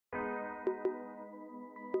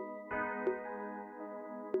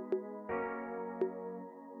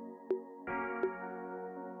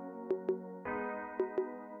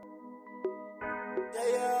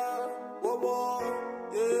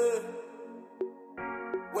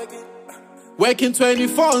Working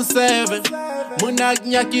 24/7. Munak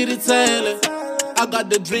nyakiri tele. I got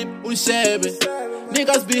the drip unshabby.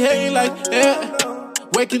 Niggas behaving like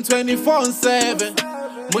Working 24/7.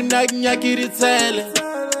 Munak nyakiri tele.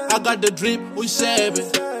 I got the drip unshabby.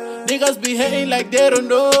 Niggas behaving like they don't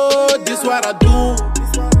know this what I do.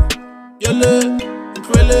 Yele,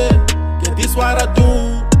 krele, yeah, this what I do.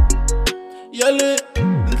 Yele,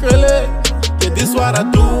 krele, yeah, this what I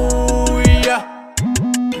do. Yeah,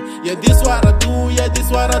 yeah, this what I do. Yeah, this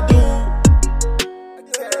what I do.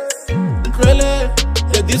 Krele,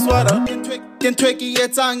 yeah, this what I do. Kentweki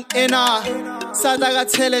yetang ena, sada ga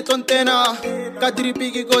tele tontena, ka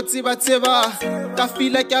dripiki go tsiba tsiba, ka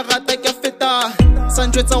fila ka gata ka feta.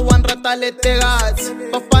 Sanjwetsa one rata letegat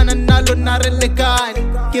bafana nalo narelekani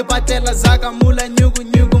ke batlela zaka mula nyugu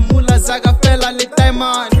nyugu mula zaka fela le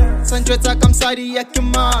diamond sanjwetsa kamsari ya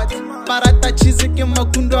kimat parata chizi ke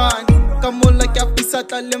makundwani kamula kya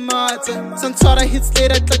pisata le mata sansara hits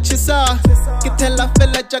later tachisa ke tella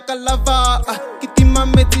fela jaka lava kitima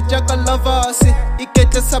meti jaka lava se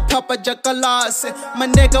ikete sa papa jaka lase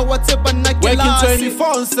manega whatever na kelase working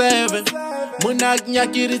 24/7 munak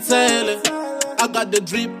nyakiri tele. I got the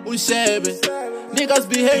drip unshabby. Niggas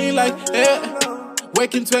behaving like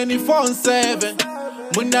Working 24/7.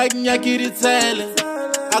 Munak nyakiri tele.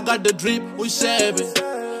 I got the drip unshabby.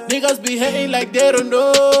 Niggas behaving like they don't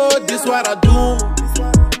know this what I do.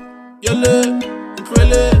 Yele,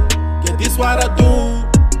 krele, yeah, this what I do.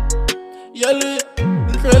 Yele,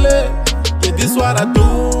 krele, yeah, this what I do.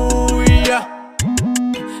 Yeah,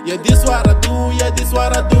 yeah, this what I do. Yeah, this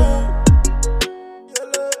what I do.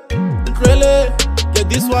 Krele, yeah,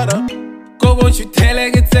 this what I Go won't you tell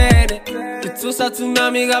it it's a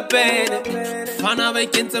tsunami ga pene Fana vai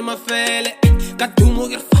kente ma fele Katumu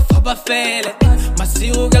ge fafa ba fele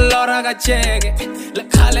Masiu ge lora ga chege Le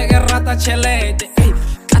kale ge rata chelete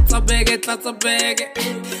Tlatsa bege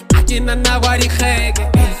Akina na wari khege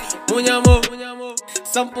Munyamo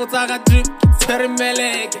Sampota ga drip Tsere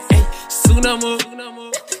melege Sunamo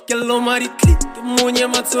Ke lomari klik Munye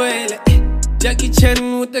matwele Jackie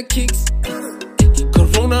Chan with the kicks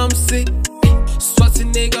Corona I'm sick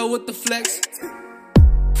Schwarzenegger with the flex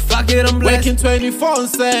Fuck it I'm blessed Working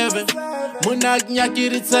 24/7 Munak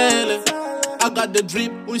nyakiri tele. I got the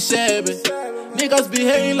drip unshabby. Niggas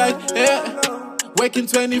behaving like Working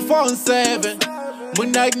 24/7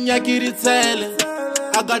 Munak nyakiri tele.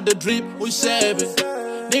 I got the drip unshabby.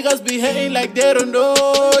 Niggas behaving like they don't know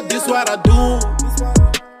this what I do.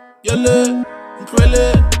 Yele,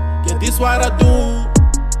 krele, yeah, this what I do.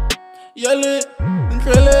 Yele,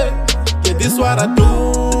 krele, yeah, this what I do.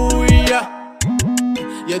 Yeah,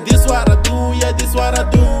 yeah, this what I do. Yeah, this what I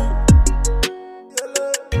do.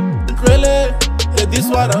 Krele, yeah, this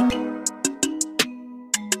what I do.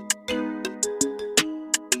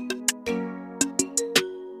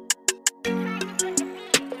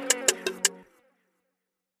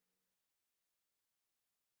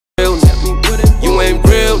 You ain't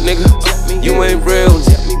real, nigga. You ain't real.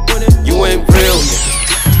 You ain't real.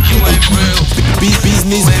 You ain't real.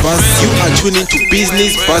 Business Buzz. You are tuning to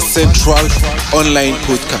Business Buzz Central online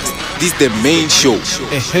podcast. This is the main show.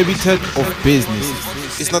 A habitat of business.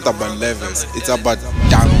 It's not about levels. It's about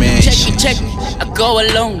dimension. Check me. I go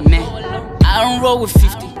alone, man. I don't roll with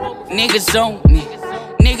 50. Niggas on me.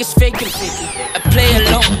 Niggas faking 50. I play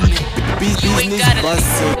alone, man. You ain't Business gotta Buzz.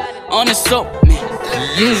 on the soap, man.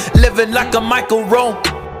 Living like a Michael Rowe,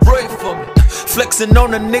 pray for me. Flexing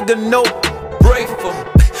on a nigga, no, pray for me.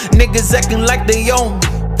 Niggas acting like they own,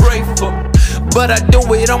 pray for me. But I do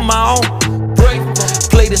it on my own, pray for me.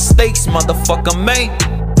 Play the stakes, motherfucker, man,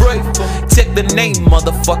 pray for me. Check the name,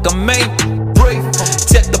 motherfucker, man, pray for me.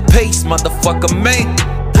 Check the pace, motherfucker, man,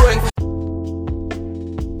 pray for me.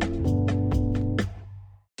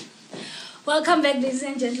 Welcome back, ladies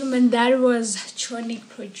and gentlemen. That was Tronic,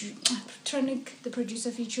 the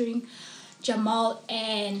producer, featuring Jamal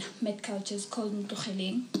and Met Cultures, called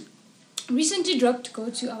Ntugeleng. Recently dropped. Go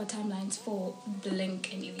to our timelines for the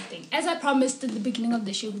link and everything. As I promised at the beginning of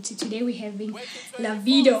the show, today we're having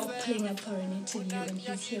Lavido playing up for an interview, and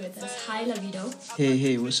he's here with us. Hi, Lavido.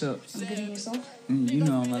 Hey, what's up? I'm good, and yourself? You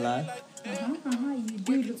know I'm alive. You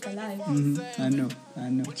do look alive. I know.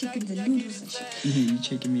 Chickens and noodles and shit. You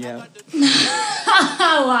checking me out.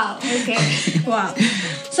 Wow, okay. Wow.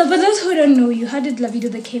 So for those who don't know you, how did Lavido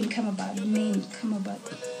the name come about?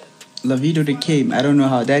 Lavido the Came. I don't know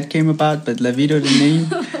how that came about, but Lavido the name.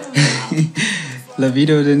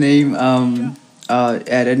 Lavido the name.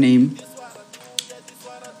 At a name.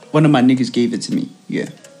 One of my niggas gave it to me. Yeah.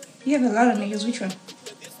 You have a lot of niggas. Which one?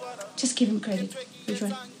 Just give him credit. Which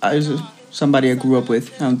one? somebody I grew up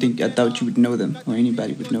with. I thought you would know them or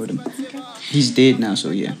anybody would know them. Okay. He's dead now, so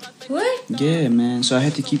yeah. What? Yeah, man. So I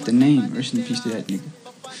had to keep the name. Rest in peace to that nigga.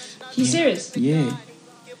 You serious? Yeah.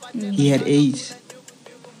 He had AIDS.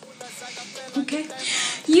 Okay.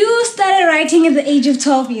 You started writing at the age of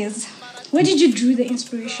 12 years. Where did you draw the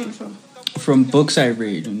inspiration from? From books I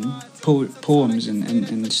read and poems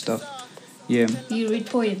and stuff. Yeah. You read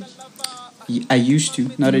poems? I used to.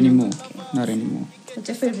 Not anymore. Not anymore. What's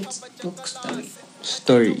your favorite book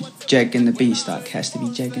Story. Jack and the Beanstalk. Has to be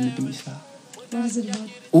Jack and the Beanstalk. What is it about?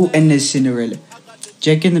 Oh, and there's Cinderella.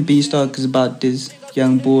 Jack and the Beanstalk is about this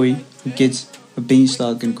young boy who gets a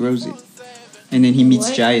beanstalk and grows it. And then he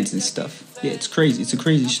meets giants and stuff. Yeah, it's crazy. It's a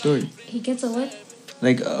crazy story. He gets a what?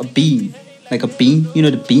 Like a bean. Like a bean. You know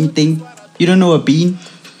the bean thing? You don't know a bean?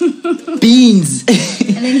 Beans!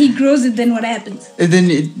 And then he grows it, then what happens? And then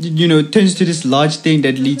it turns to this large thing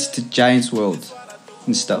that leads to Giants World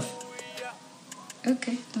and stuff.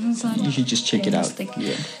 Okay, doesn't sound. You should just check it out.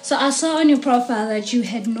 Yeah. So I saw on your profile that you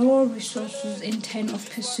had no resources in terms of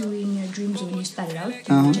pursuing your dreams when you started out.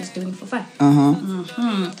 You were just doing it for fun.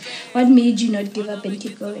 What made you not give up and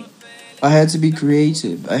keep going? I had to be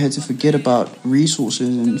creative. I had to forget about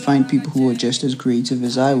resources and find people who were just as creative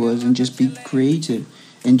as I was and just be creative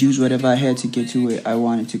and use whatever I had to get to where I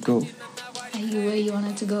wanted to go. Are you where you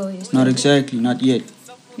wanted to go? Not exactly, not yet.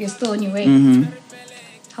 You're still on your way?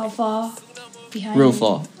 How far behind? Real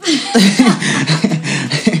far.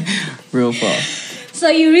 Real far. So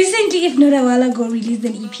you recently, if not a while ago, released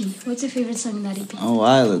an EP. What's your favorite song in that EP? A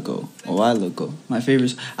while ago. My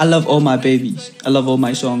favorites. I love all my babies. I love all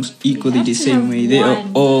my songs equally the same way. They are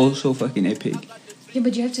all so fucking epic. Yeah,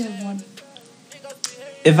 but you have to have one.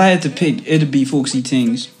 If I had to pick, it'd be Folksy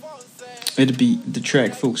Things. It'd be the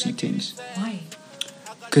track Folksy Things. Why?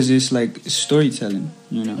 Because it's like storytelling,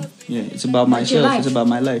 Yeah, it's about myself. It's about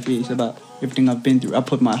my life. Yeah, it's about everything I've been through. I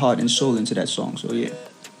put my heart and soul into that song, so yeah.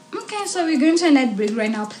 Okay, so we're going to a net break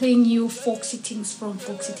right now, playing you Folksy Things from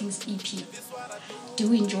Folksy Things EP.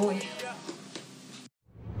 Do enjoy.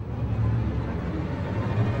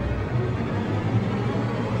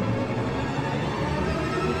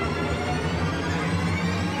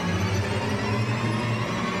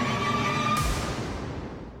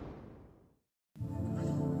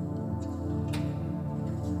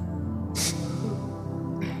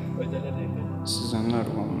 This is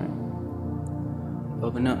another one, man.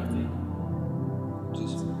 Open up.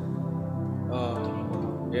 Just,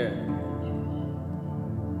 yeah.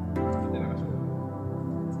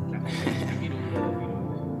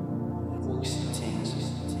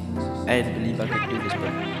 I had to believe I could do this, bro.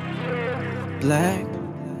 Black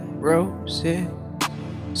roses,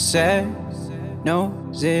 sad, no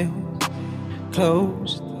zero,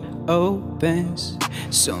 closed, opens.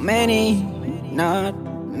 So many not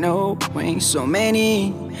knowing, so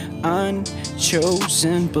many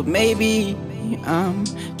unchosen, but maybe I'm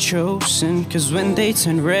chosen. Cause when they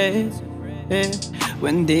turn red,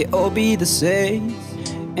 when they all be the same,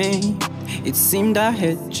 it seemed I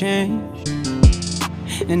had changed,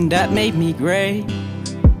 and that made me great,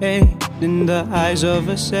 in the eyes of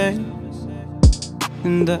a saint,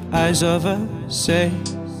 in the eyes of a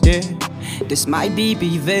saint, yeah. This might be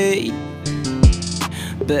vague,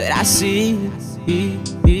 but I see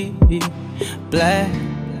black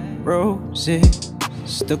roses,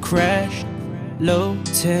 the crashed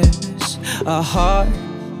lotus, a heart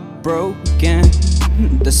broken,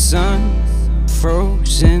 the sun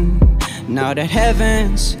frozen. Now that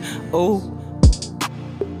heavens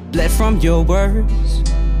bled from your words,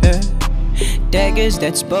 daggers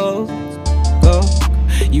that spoke.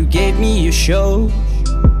 You gave me your show,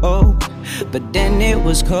 but then it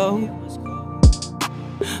was cold.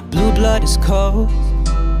 Blue blood is cold.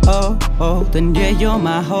 Then yeah, you're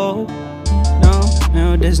my hope.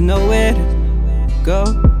 No, there's nowhere to go.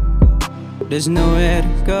 There's nowhere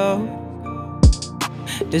to go.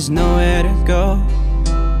 There's nowhere to go,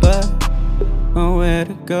 but nowhere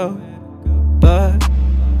to go, but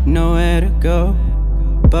nowhere to go,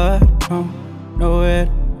 but nowhere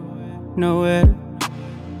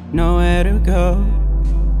to go.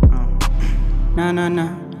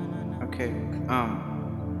 Nah. Okay.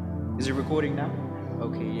 Is it recording now?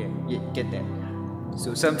 Okay, yeah, get that.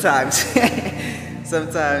 So sometimes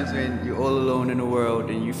when you're all alone in the world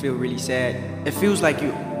and you feel really sad, it feels like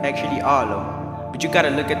you actually are alone. But you gotta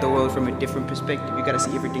look at the world from a different perspective. You gotta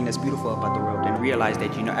see everything that's beautiful about the world and realize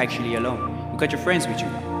that you're not actually alone. got your friends with you,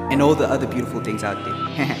 and all the other beautiful things out there.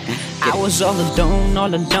 I was all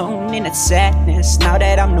alone in that sadness. Now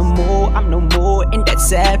that I'm no more in that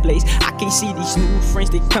sad place. I can't see these new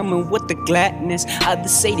friends, they coming with the gladness.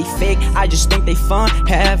 Others say they fake, I just think they fun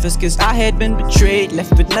have us. Cause I had been betrayed,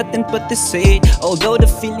 left with nothing but the shade. Although the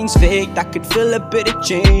feeling's vague, I could feel a bit of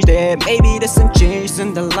change there. Maybe there's some change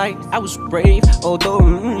in the light, I was brave. Although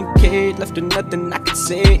okay, left with nothing I could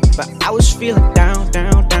say. But I was feeling down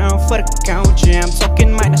for the count, yeah. I'm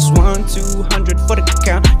talking -1, 200 for the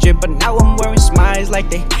count, yeah. But now I'm wearing smiles like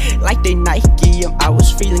they Nike. I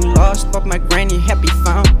was feeling lost, but my granny happy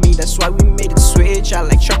found me. That's why we made it switch. I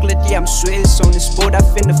like chocolate, yeah, I'm Swiss. On this boat, I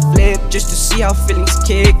finna flip just to see how feelings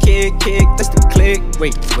kick. That's the click.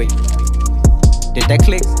 Wait. Did that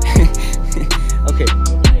click? Okay.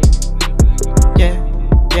 Yeah.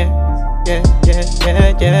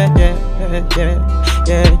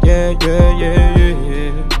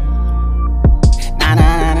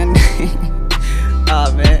 Nah. Oh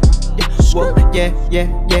man. Whoa, yeah.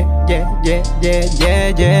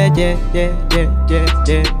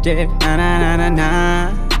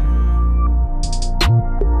 Nah.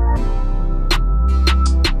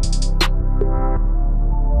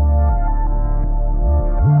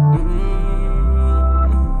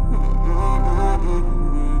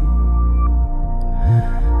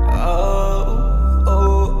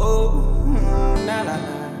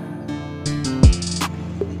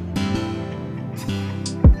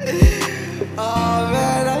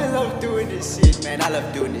 I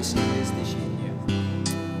love doing this shit, yeah.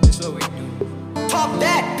 That's what we do. Talk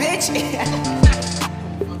that, bitch!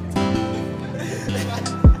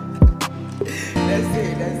 That's it.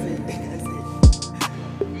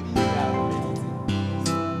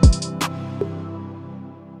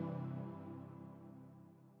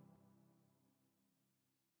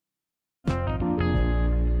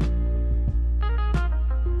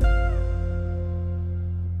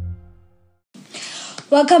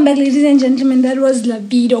 Welcome back, ladies and gentlemen. That was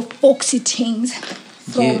Libido Folksy Things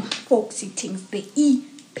from Folksy Things, the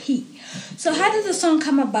EP. So how did the song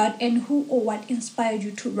come about, and who or what inspired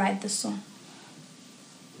you to write the song?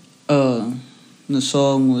 The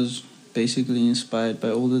song was basically inspired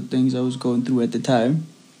by all the things I was going through at the time.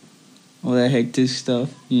 All that hectic stuff,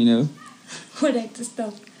 you know. What hectic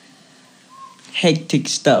stuff? Hectic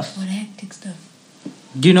stuff. What hectic stuff?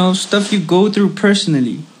 You know, stuff you go through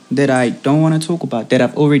personally that I don't want to talk about, that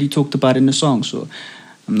I've already talked about in the song, so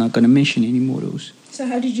I'm not going to mention any more of those. So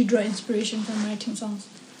how did you draw inspiration from writing songs?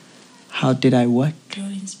 How did I what? Draw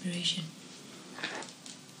inspiration.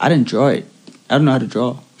 I didn't draw it. I don't know how to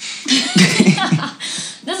draw.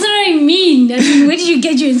 That's what I mean. Where did you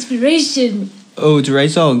get your inspiration? Oh, to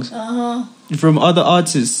write songs? Uh-huh. From other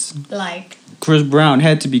artists. Like? Chris Brown.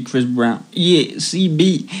 Had to be Chris Brown. Yeah,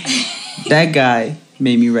 CB. That guy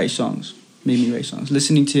made me write songs.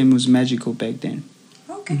 Listening to him was magical back then.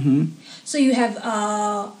 Okay. Mm-hmm. So you have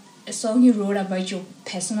a song you wrote about your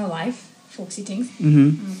personal life, Folksy Things.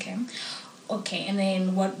 Mm-hmm. Okay. And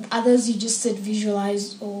then what others you just sit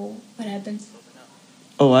visualize, or what happens?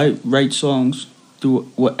 Oh, I write songs through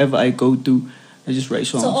whatever I go through. I just write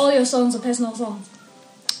songs. So all your songs are personal songs?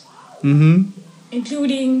 Mm-hmm.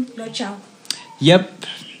 Including Lo Ciao? Yep.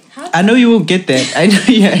 I know you won't get that.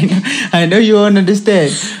 I know you won't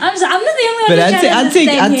understand. I'm not the only one. But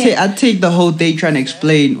I take the whole day trying to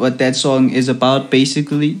explain what that song is about,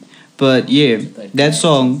 basically. But yeah, that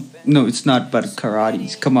song. No, it's not about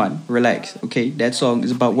karates. Come on, relax. Okay, that song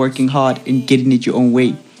is about working hard and getting it your own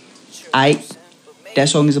way. That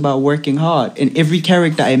song is about working hard, and every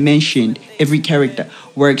character I mentioned, every character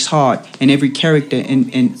works hard, and every character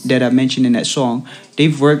in that I mentioned in that song,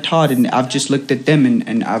 they've worked hard, and I've just looked at them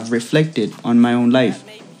and I've reflected on my own life,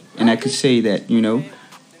 and I could say that, you know,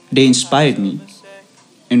 they inspired me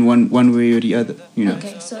in one way or the other, you know.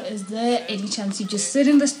 Okay, so is there any chance you just sit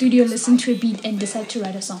in the studio, listen to a beat, and decide to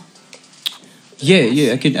write a song?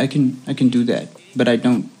 Yeah, I can do that, but I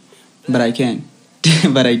don't, but I can.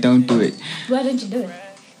 But I don't do it. Why don't you do it?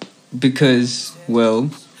 Because,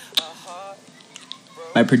 well,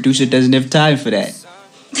 my producer doesn't have time for that.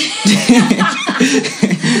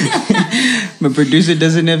 My producer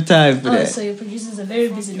doesn't have time for that. Oh, so your producer's a very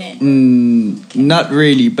busy man. Not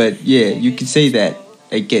really, but yeah, you could say that,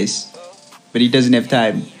 I guess. But he doesn't have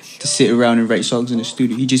time to sit around and write songs in the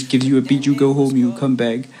studio. He just gives you a beat, you go home, you come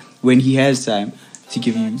back when he has time to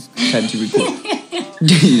give you time to record.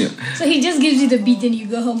 You know. So he just gives you the beat and you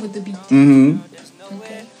go home with the beat. Mm-hmm.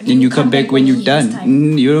 Okay. Then you come back when you're done.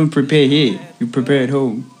 You don't prepare here. You prepare at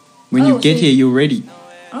home. When you get here, you're ready.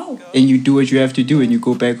 Oh. And you do what you have to do and you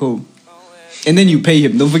go back home. And then you pay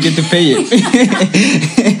him. Don't forget to pay him.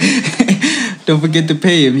 Don't forget to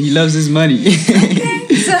pay him. He loves his money. Okay.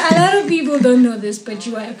 So a lot of people don't know this, but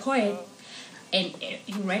you are a poet and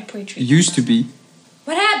you write poetry. Used to be.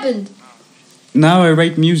 What happened? Now I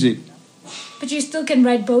write music. But you still can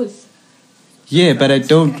write both. Yeah, but I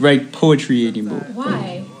don't write poetry anymore.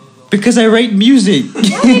 Why? Because I write music.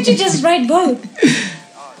 Why don't you just write both?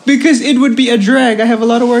 Because it would be a drag. I have a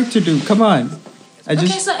lot of work to do. Come on. Okay,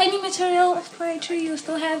 so any material of poetry you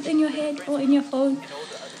still have in your head or in your phone?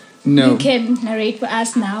 No. You can narrate for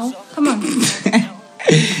us now. Come on.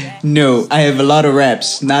 No, I have a lot of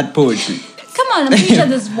raps, not poetry. Come on, I'm pretty sure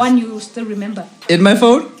there's one you still remember. In my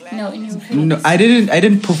phone? No, in your head. No, I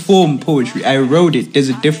didn't perform poetry. I wrote it. There's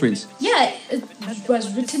a difference. Yeah, it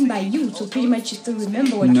was written by you, so pretty much you still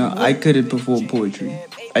remember what you No, wrote. I couldn't perform poetry.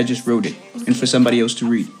 I just wrote it, and for somebody else to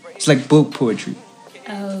read. It's like book poetry.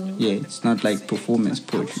 Oh. Yeah, it's not like performance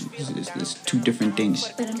poetry. It's two different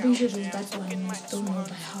things. But I'm pretty sure there's that one you still know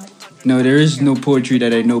by heart. No, there is no poetry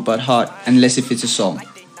that I know by heart, unless if it's a song.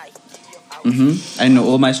 I know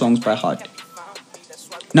all my songs by heart.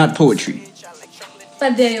 Not poetry.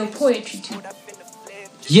 But they're your poetry too.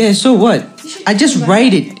 Yeah, so what? I just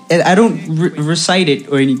write it. And I don't recite it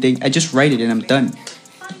or anything. I just write it and I'm done.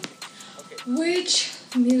 Which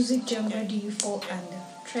music genre do you fall under?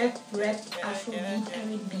 Trap, rap, Afrobeat,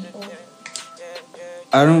 R&B, or?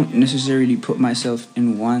 I don't necessarily put myself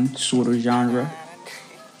in one sort of genre.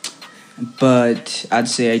 But I'd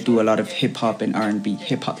say I do a lot of hip-hop and R&B.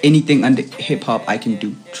 Hip-hop. Anything under hip-hop I can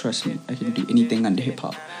do. Trust me. I can do anything under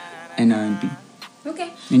hip-hop and R&B.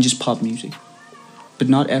 Okay. And just pop music. But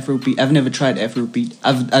not Afrobeat. I've never tried Afrobeat.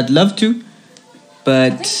 I'd love to.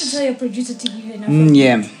 But... I think you should tell your producer to give you an Afrobeat.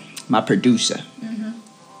 Yeah. My producer.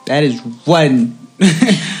 That is one.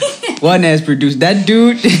 One has produced. That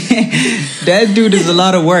dude... that dude is a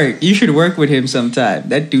lot of work. You should work with him sometime.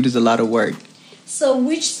 That dude is a lot of work. So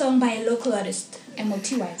which song by a local artist,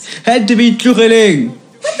 MOT-wise? Had to be Tlugeling.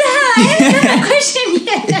 What the hell? I didn't have a question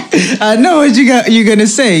yet. I know what you're gonna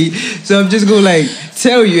say, so I'm just gonna like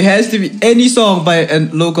tell you. It has to be any song by a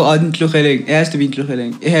local artist. Tlugeling. It has to be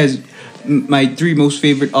Tlugeling. It has my 3 most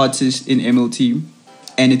favorite artists in MLT,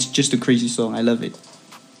 and it's just a crazy song. I love it.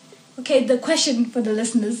 Okay, the question for the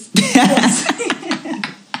listeners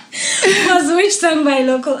was which song by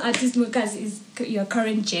local artist Mukas is your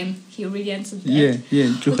current gem? He already answered that. Yeah,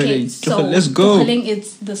 Tlugeling. Okay, so let's go. Tlugeling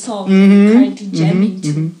is the song you're currently jamming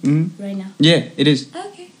to right now. Yeah, it is.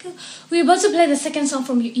 Okay, cool. We're about to play the second song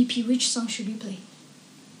from your EP. Which song should we play?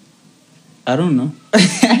 I don't know.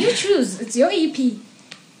 You choose. It's your EP.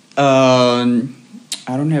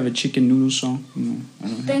 I don't have a chicken noodle song. No, I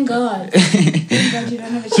don't. Thank God. Thank God you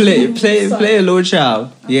don't have a chicken play a Lord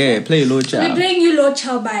Child. Okay. Yeah, play a Lord Child. We're playing you Lord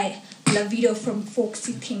Child by La Video from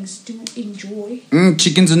Foxy Things. Do enjoy.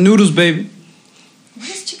 Chickens and noodles, baby. What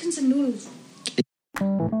is chickens and noodles?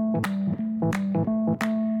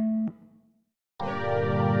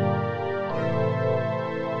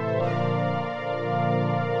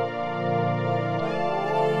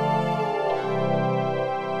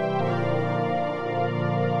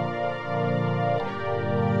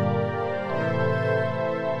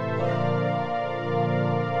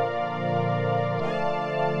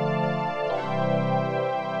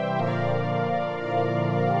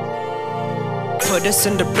 Put us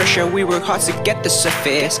under pressure, we work hard to get the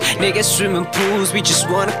surface. Niggas swimming pools, we just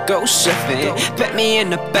wanna go surfing. Pet me in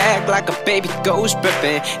the bag like a baby goes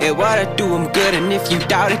burping. And what I do, I'm good, and if you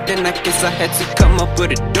doubt it, then I guess I had to come up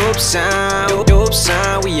with a dope sound. Dope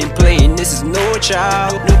sound, we ain't playing, this is no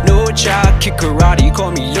child. No child, kick karate,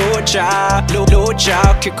 call me Lord Child. Lord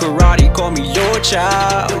Child, kick karate, call me Lord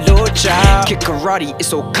Child. Lord Child, kick karate,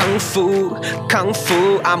 it's all kung fu. Kung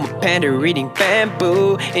fu, I'm a panda reading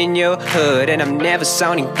bamboo. In your hood, and I'm never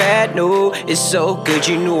sounding bad, no. It's so good,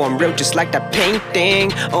 you know I'm real, just like that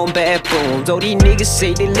painting on Bad Bones. All these niggas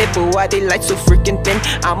say they live, but why they like so freaking thin?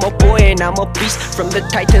 I'm a boy and I'm a beast from the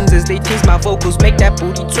Titans as they tease. My vocals make that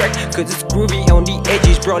booty twerk, cause it's groovy on the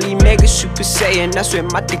edges. Broly Mega Super Saiyan, I swear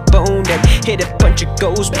my thick bone that hit a punch of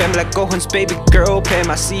ghost Bam like Gohan's baby girl Pam.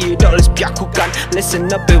 I see it all as Byakugan.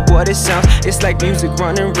 Listen up at what it sounds, it's like music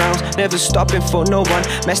running rounds, never stopping for no one.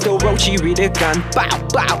 Master Orochi, read a gun, bow,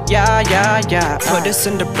 bow, yeah, yeah, yeah. Put us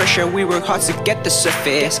under pressure, we work hard to get the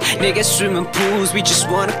surface. Niggas swimming pools, we just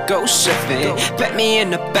wanna go surfing. Pet me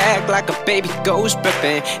in the bag like a baby goes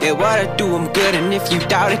burping. And what I do, I'm good, and if you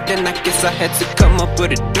doubt it, then I guess I had to come up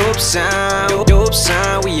with a dope sound. Dope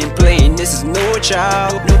sound, we ain't playing, this is no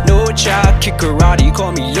child. No child, kick karate,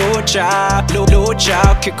 call me Lord Child. Lord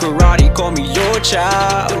Child, kick karate, call me Lord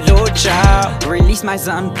Child, Lord Child. Release my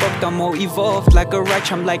Zan book, I'm more evolved like a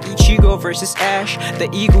Raichu, I'm like Ichigo versus Ash. The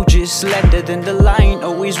eagle just landed in the lion,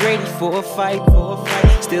 always ready for a fight.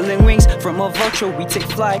 Stealing wings from a vulture, we take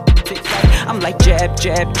flight. I'm like jab,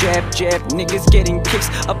 jab, jab, jab. Niggas getting kicks,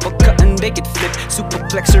 uppercut and they get flipped.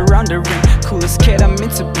 Superplex around the ring, coolest kid, I'm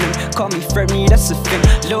into blim. Call me Freddy, that's a film.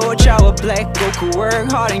 Lord Child, black Goku,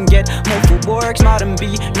 work hard and get more for work. Smart and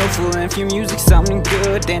be no fool, and if your music sounding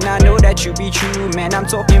good, then I know that you be true. Man, I'm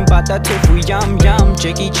talking about that tofu yum yum.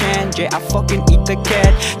 Jackie Chan, I fucking eat the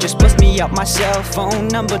cat. Just bust me out my cell phone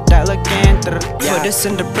number, dial again. Put us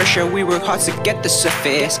under pressure, we work hard to get the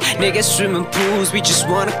surface. Niggas swimming pools, we just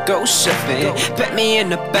wanna go surfing. Pet me in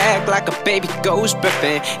the back like a baby ghost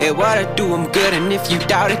breathing. And what I do, I'm good, and if you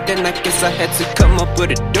doubt it, then I guess I had to come up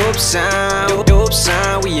with a dope sound. Dope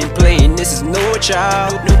sound, we ain't playing, this is no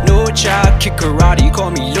child. No child, kick karate,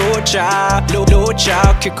 call me Lord Child. Lord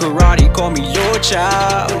Child, kick karate, call me Lord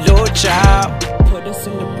Child. Lord Child. Put us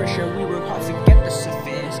under pressure, we work hard to get the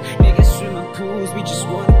surface. Niggas swimming pools, we just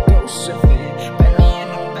wanna go surfing. Pet me in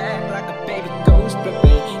the back like a baby ghost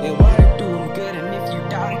breathing. And what I do, I'm good, and if you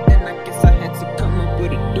doubt it, then I guess I had to come up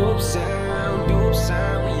with a dope sound. Dope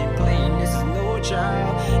sound, we ain't playing, this is no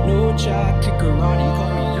child. No child, kick karate,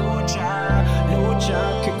 call me Lord Child. Lord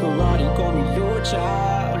Child, kick karate, call me Lord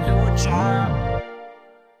Child. Lord Child.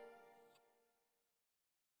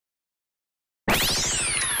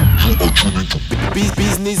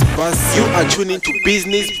 Business Bus. You are tuning to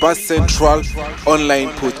Business Bus Central online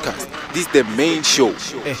podcast. This is the main show.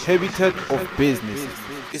 A habitat of business.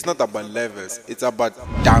 It's not about levels, it's about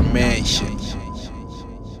dimension.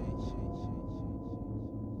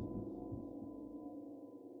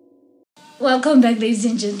 Welcome back, ladies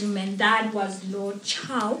and gentlemen. That was Lord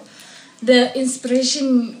Child. The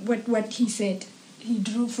inspiration, what he said, he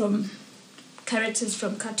drew from characters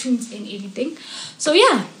from cartoons and everything. So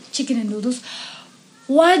yeah, chicken and noodles.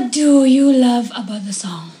 What do you love about the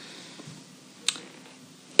song?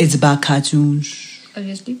 It's about cartoons.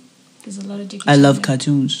 Obviously, there's a lot of Jackie I Chan love there.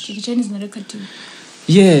 cartoons. Jackie Chan is not a cartoon.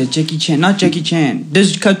 Yeah, Jackie Chan. Not Jackie Chan.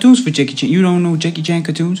 There's cartoons for Jackie Chan. You don't know Jackie Chan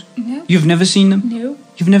cartoons? No. You've never seen them? No.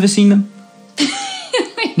 You've never seen them?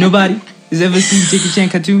 Nobody has ever seen Jackie Chan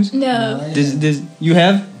cartoons? No. You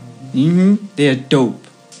have? They are dope.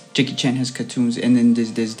 Jackie Chan has cartoons, and then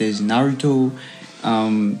there's Naruto.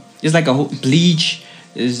 There's like a whole Bleach.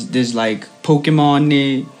 There's like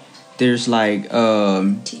Pokemon. There's like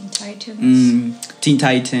Teen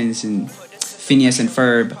Titans and Phineas and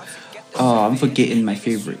Ferb. Oh, I'm forgetting my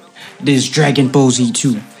favorite. There's Dragon Ball Z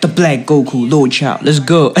 2, the Black Goku, Lord Child. Let's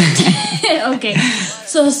go. Okay.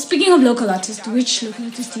 So speaking of local artists, which local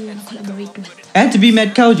artists do you want to collaborate with? It had to be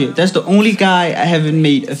Matt Culture. That's the only guy I haven't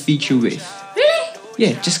made a feature with. Really?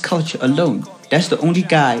 Yeah, just Culture alone. That's the only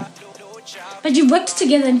guy. But you worked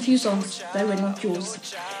together in a few songs that were not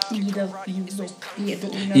yours. Neither you were the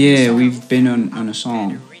owner of the Yeah, song. we've been on a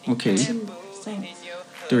song. Okay. 2 songs.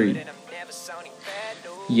 3.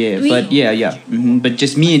 Yeah, but yeah. But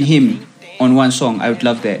just me and him on one song, I would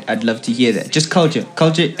love that. I'd love to hear that. Just Culture.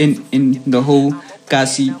 Culture in the whole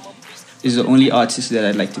Kasi is the only artist that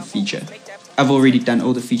I'd like to feature. I've already done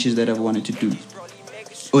all the features that I've wanted to do.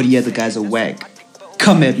 All the other guys are whack.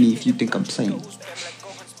 Come at me if you think I'm playing.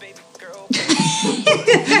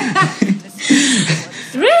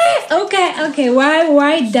 Really? Okay.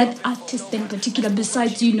 Why that artist in particular?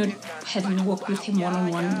 Besides you not having worked with him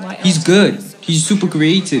one-on-one, why? He's good. He's super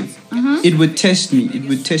creative. It would test me. It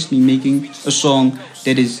would test me making a song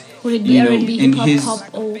that is, Would it be R&B, in hip-hop, his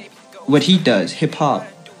pop, or what he does, hip hop,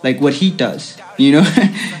 like what he does.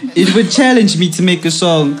 It would challenge me to make a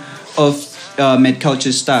song of Matt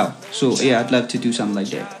Culture's style. So yeah, I'd love to do something like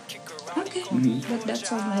that. okay? But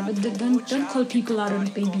that's all right. But don't call people out on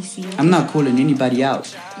BBC. Okay? I'm not calling anybody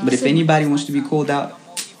out, but if So- anybody wants to be called out,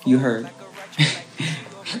 you heard.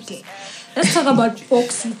 Okay. Let's talk about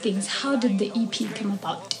folksy things. How did the EP come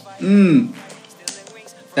about?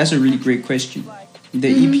 That's a really great question. The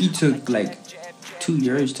EP took like 2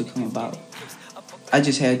 years to come about. I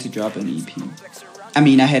just had to drop an EP. I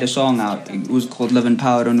mean, I had a song out. It was called Love and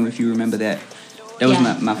Power. I don't know if you remember that. That was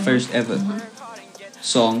Yeah. my first ever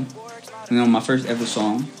song. My first ever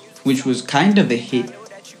song, which was kind of a hit,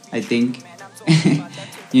 I think.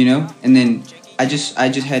 And then I just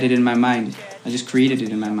had it in my mind. I just created it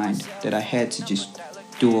in my mind that I had to just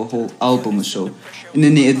do a whole album or so. And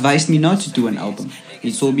then they advised me not to do an album.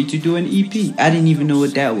 They told me to do an EP. I didn't even know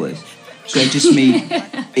what that was. So I just made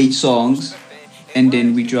 8 songs, and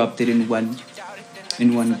then we dropped it in one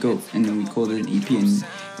go. And then we called it an EP, and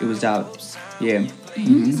it was out Yeah.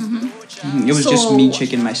 It was just me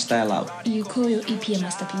checking my style out. You call your EP a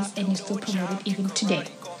masterpiece and you still promote it even today.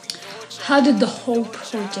 How did the whole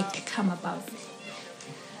project come about?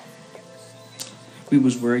 We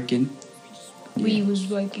was working. We was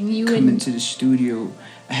working. You coming to the studio.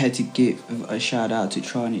 I had to give a shout out to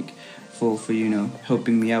Tronic for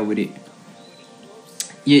helping me out with it.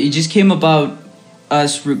 Yeah, it just came about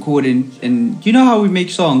us recording, and you know how we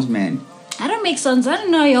make songs, man. I don't make songs. I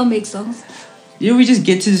don't know how y'all make songs. Yeah, we just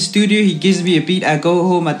get to the studio. He gives me a beat. I go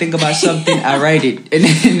home. I think about something. I write it, and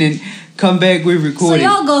then come back. We record it. So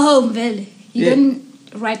y'all go home, really? You didn't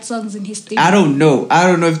write songs in his studio? I don't know. I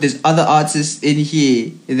don't know if there's other artists in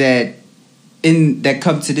here that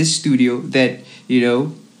come to this studio that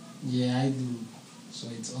Yeah, I do. So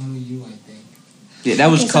it's only you, I think. Yeah,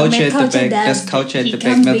 that was Culture at the back. That's Culture at the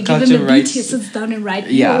back. Meth Culture writes. He sits down and writes.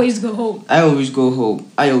 Yeah. You always go home. I always go home.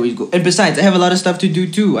 And besides, I have a lot of stuff to do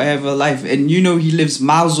too. I have a life, and he lives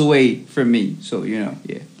miles away from me. So yeah.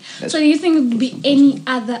 So do you think it would be any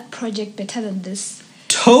other project better than this?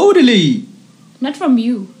 Totally. Not from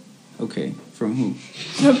you. Okay, from who?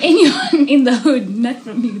 From anyone in the hood. Not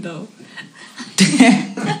from you though.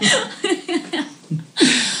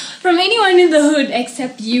 From anyone in the hood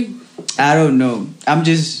except you. I don't know. I'm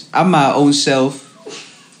my own self.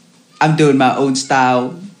 I'm doing my own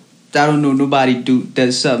style. I don't know. Nobody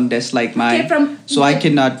does something that's like mine. I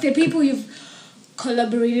cannot. The people you've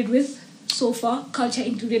collaborated with so far, Culture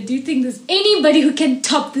included, do you think there's anybody who can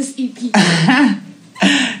top this EP?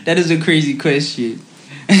 That is a crazy question.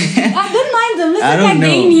 I don't mind them. Listen, like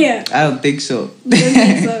they're in here. I don't think so. You don't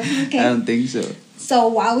think so? Okay. I don't think so. So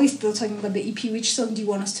while we're still talking about the EP, which song do you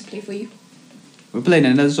want us to play for you? We're playing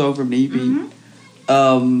another song from the EP.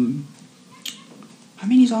 How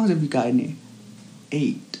many songs have we got in there?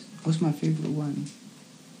 8. What's my favorite one?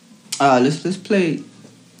 Let's play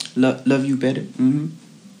Love You Better.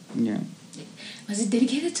 Yeah. Was it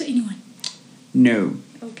dedicated to anyone? No.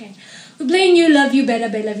 Okay. We're playing You Love You Better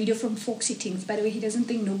by Lavido from Foxy Things. By the way, he doesn't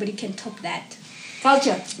think nobody can top that.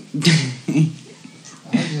 Culture.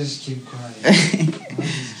 I'll just keep quiet. I'll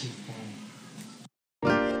just keep quiet.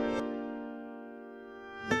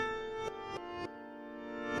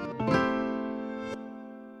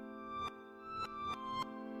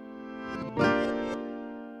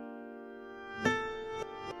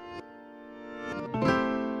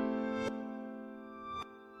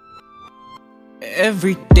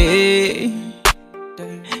 Every day,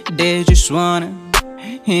 they just wanna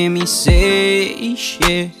hear me say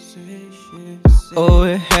shit. Oh,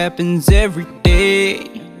 it happens every day.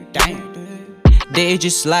 Damn. They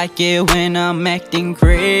just like it when I'm acting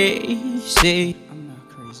crazy.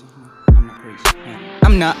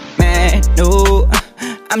 I'm not mad, no.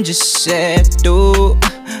 I'm just sad, though.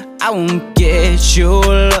 I won't get your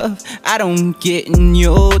love. I don't get in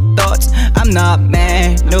your thoughts. I'm not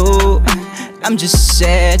mad, no. I'm just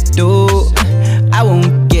sad, though. I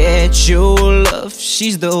won't get your love.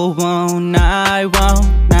 She's the one I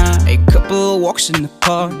want now. A couple of walks in the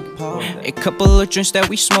park, a couple of drinks that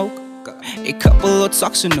we smoke, a couple of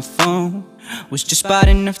talks on the phone was just about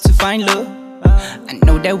enough to find love. I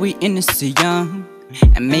know that we innocent young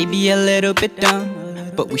and maybe a little bit dumb,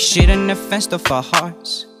 but we shouldn't have fenced off our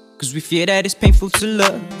hearts, cause we fear that it's painful to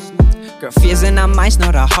love. Girl, fears in our minds,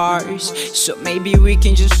 not our hearts, so maybe we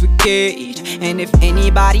can just forget. And if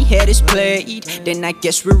anybody had us played, then I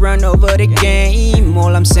guess we run over the game.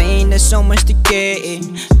 All I'm saying, there's so much to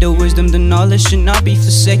gain. The wisdom, the knowledge should not be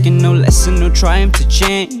forsaken. No lesson, no triumph to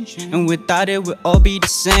change, and without it we'll all be the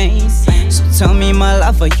same. So tell me, my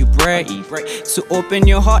love, are you brave to open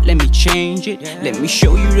your heart? Let me change it. Let me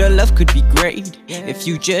show you that love could be great if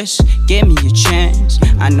you just give me a chance.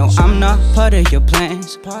 I know I'm not part of your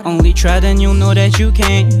plans. Only try, then you'll know that you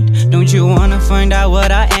can't. Don't you wanna find out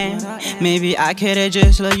what I am? Maybe I could've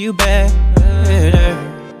just loved you better.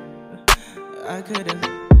 I could've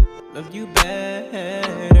loved you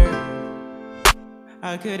better.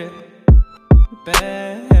 I could've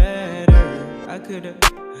better. I could've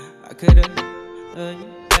loved you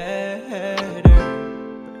better.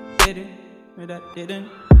 But I didn't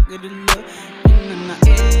get the love.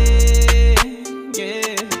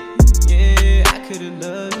 Yeah, I could've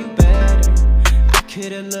loved you better. I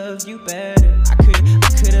could've loved you better. I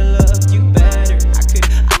could've loved you better.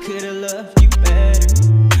 I could've loved you better.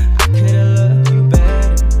 I could've loved you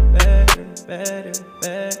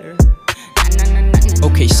better.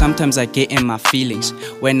 Okay, sometimes I get in my feelings.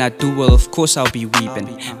 When I do, well, of course I'll be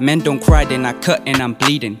weeping. Men don't cry, then I cut and I'm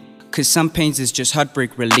bleeding. Cause some pains is just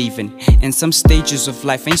heartbreak relieving, and some stages of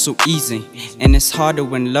life ain't so easy, and it's harder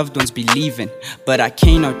when loved ones be leaving. But I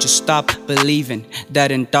cannot just stop believing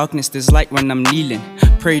that in darkness there's light when I'm kneeling.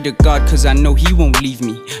 Pray to God cause I know He won't leave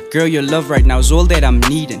me. Girl, your love right now is all that I'm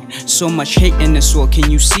needing. So much hate in this world, can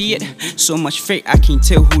you see it? So much fake, I can't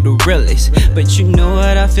tell who the real is. But you know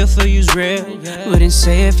what I feel for you's real. Wouldn't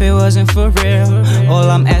say if it wasn't for real. All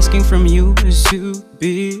I'm asking from you is to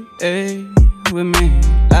be with me.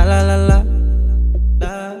 La la la la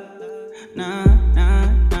la, na na na,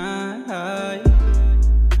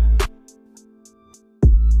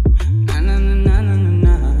 na na na na na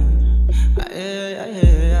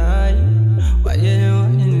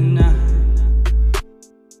na,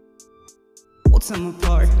 what's them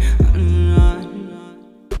apart?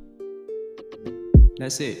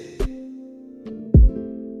 That's it.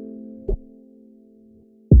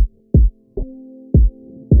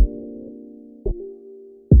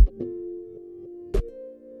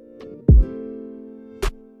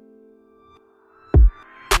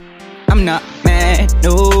 I'm not mad,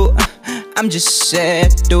 no, I'm just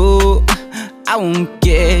sad, though. I won't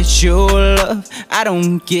get your love, I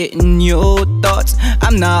don't get in your thoughts.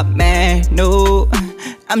 I'm not mad, no,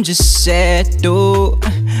 I'm just sad, though.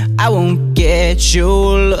 I won't get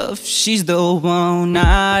your love, she's the one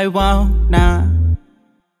I want now.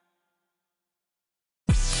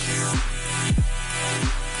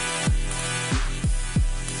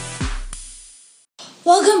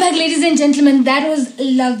 Welcome back, ladies and gentlemen. That was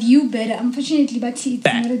Love You Better. Unfortunately, but it's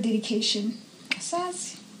not a dedication.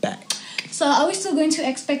 Back. So, are we still going to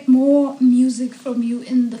expect more music from you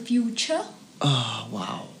in the future? Oh,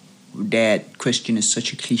 wow. That question is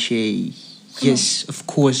such a cliche. Yes, of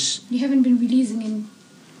course. You haven't been releasing in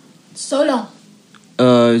so long.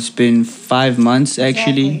 It's been 5 months,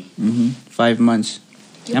 actually. Exactly. 5 months.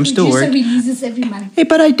 Your I'm still producer working. releases every month. Hey,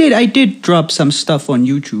 but I did drop some stuff on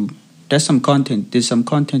YouTube. That's some content. There's some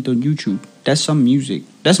content on YouTube. That's some music.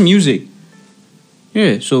 That's music.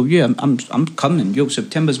 Yeah. So yeah, I'm coming. Yo,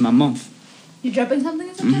 September's my month. You're dropping something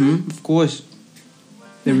in September? Of course.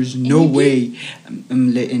 There is no way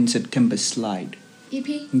I'm letting September slide. EP?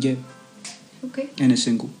 Yeah. Okay. And a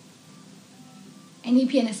single. An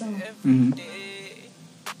EP and a single.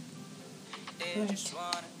 Right.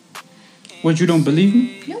 What, you don't believe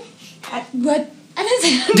me? No. What? I didn't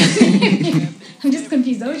say I'm just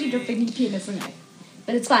confused. How would you drop an EP and a single?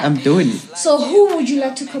 But it's fine. I'm doing it. So who would you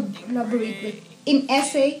like to collaborate with in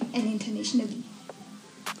SA and internationally?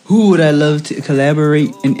 Who would I love to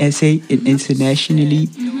collaborate in SA and internationally?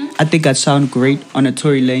 I think I'd sound great on a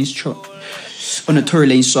Tory Lanez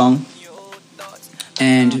song.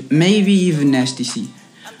 And maybe even Nasty C.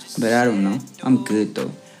 But I don't know. I'm good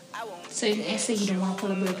though. So in SA you don't want to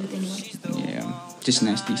collaborate with anyone? Yeah, just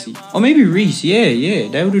Nasty C. Or maybe Reese. Yeah.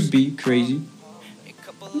 That would be crazy.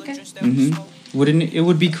 Okay. Wouldn't it? It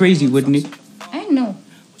would be crazy, wouldn't it? I know.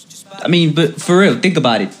 I mean, but for real, think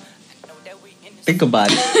about it. Think about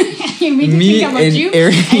it. You made me think about you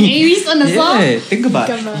and Aries on the song? Yeah, think about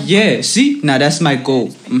it. Yeah, see? Now that's my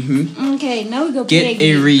goal. Okay, now we go get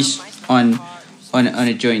play Aries on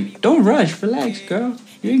a joint. Don't rush. Relax, girl.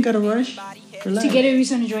 You ain't gotta rush. Relax. To get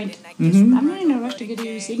Aries on a joint. I'm not in a rush to get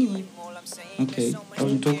Aries anyway. Okay, I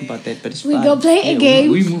wasn't talking about that, but it's we fine. go play a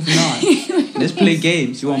game. We moving on. Let's play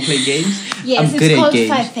games. You want to play games? Yes, I'm good it's called at games.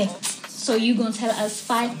 5 Facts. So you're going to tell us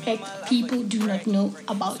 5 facts people do not know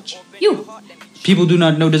about you. People do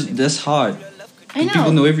not know this. That's hard. I know.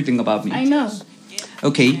 People know everything about me. I know.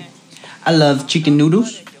 Okay, I love chicken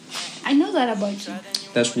noodles. I know that about you.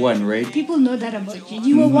 That's one, right? People know that about you.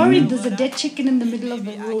 You were worried there's a dead chicken in the middle of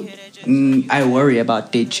the road. I worry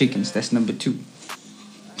about dead chickens. That's number 2.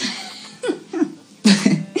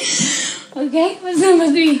 Okay, what's number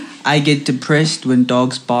 3? I get depressed when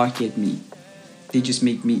dogs bark at me. They just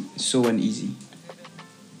make me so uneasy.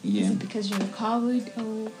 Yeah. Is it because you're a coward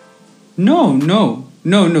or... No.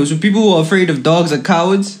 So people who are afraid of dogs are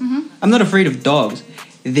cowards. I'm not afraid of dogs.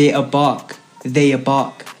 They bark.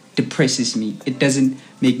 Depresses me. It doesn't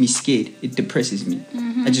make me scared. It depresses me.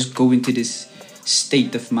 I just go into this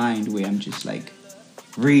state of mind where I'm just like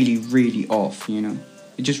really, really off, you know.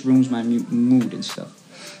 It just ruins my mood and stuff.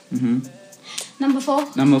 Number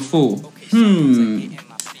 4? Number 4.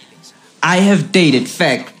 I have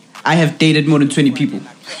dated more than 20 people.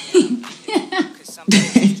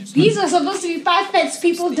 These are supposed to be 5 facts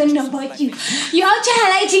people don't know about you. You're out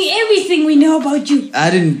highlighting everything we know about you. I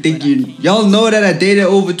didn't think y'all know that I dated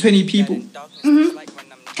over 20 people.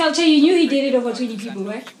 Culture, you knew he dated over 20 people,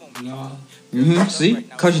 right? See?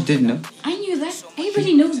 Culture didn't know. I knew that.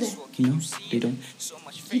 Everybody knows that. No, they don't.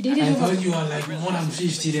 You did it I over. thought you were like more than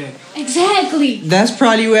 50 there. Exactly. That's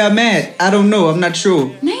probably where I'm at. I don't know. I'm not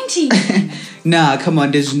sure. 90. Nah, come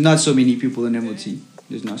on. There's not so many people in MOT.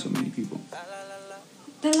 There's not so many people.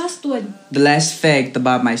 The last one. The last fact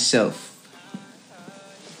about myself.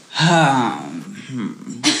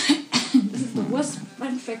 This is the worst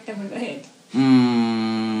fun fact I've ever had.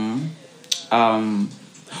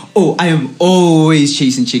 Oh, I am always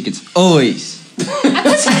chasing chickens. Always.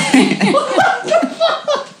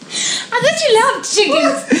 I thought you loved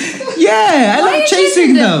chickens. Yeah, I Why are love you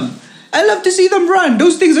chasing them. I love to see them run.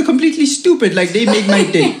 Those things are completely stupid. Like, they make my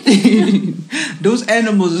day. Those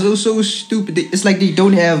animals are so stupid. It's like they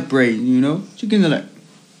don't have brain, you know? Chickens are like,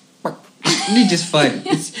 they just fun.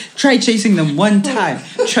 Try chasing them one time.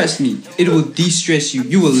 Trust me, it will de-stress you.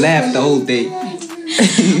 You will laugh the whole day.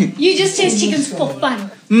 You just chase chickens for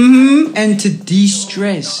fun. And to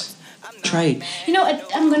de-stress. Try it. You know what?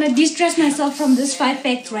 I'm gonna de-stress myself from this 5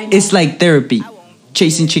 facts right now. It's like therapy.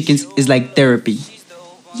 Chasing chickens is like therapy.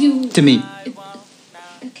 To me.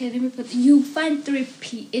 Okay, let me put. You find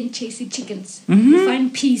therapy in chasing chickens. You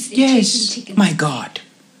find peace in chasing chickens. My God.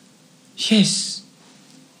 Yes.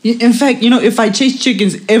 In fact, you know, if I chase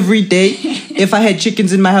chickens every day, if I had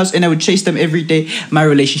chickens in my house and I would chase them every day, my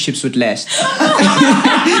relationships would last. Can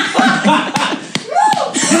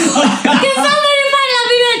somebody buy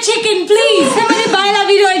Lavido a chicken, please? Somebody buy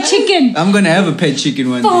Lavido a chicken. I'm gonna have a pet chicken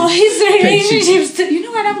one For day. his relationships. You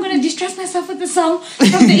know what? I'm gonna distress myself with the song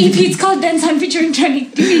from the EP. It's called Dance On featuring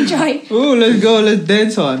Tronic. Do you enjoy? Oh, let's go. Let's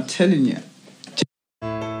dance on. I'm telling you.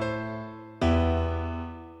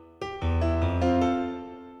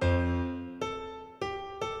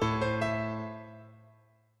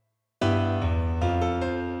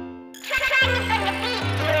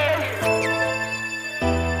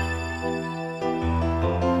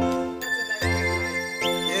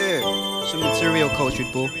 Some material cultured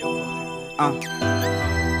bull.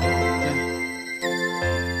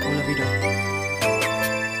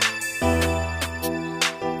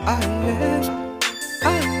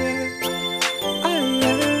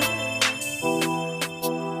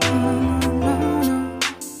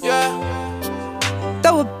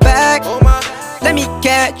 Throw it back, let me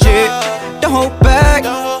catch it. Don't hold back,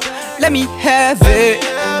 let me have it.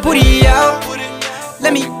 Booty out,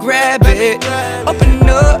 let me grab it. Open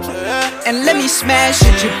up and let me smash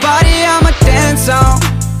it. Your body I'ma dance on,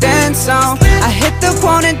 dance on. I hit the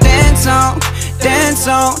point and dance on, dance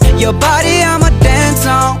on. Your body I'ma dance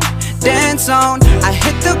on, dance on. I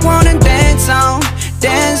hit the point and dance on,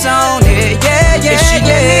 dance on it, yeah, yeah, if she let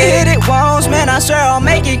me hit it once, man, I swear I'll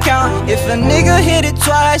make it count. If a nigga hit it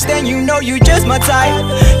twice, then you know you just my type.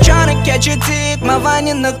 Tryna catch your dick, my vine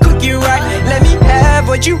in the cookie right. Let me have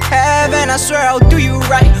what you have, and I swear I'll do you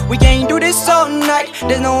right. We can't do this all night,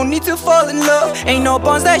 there's no need to fall in love. Ain't no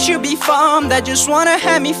bonds that should be firm, that just wanna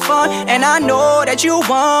have me fun. And I know that you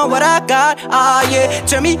want what I got, yeah.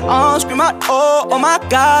 Turn me on, scream out, oh my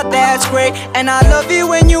God, that's great. And I love it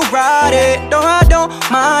when you ride it, no I don't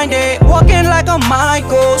mind it. Walking like a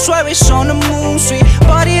Michael, swear it's on the moon. Sweet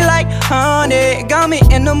body like honey, got me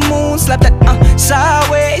in the moon. Slap that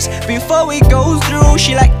sideways before we go through.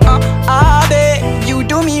 She like I bet you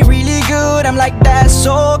do me really good. I'm like that's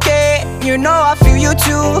okay, you know I feel you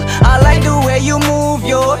too. I like the way you move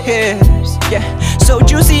your hips, yeah. So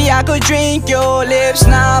juicy I could drink your lips.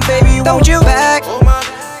 Now baby won't you back,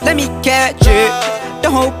 let me catch it.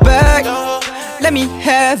 Don't hold back, let me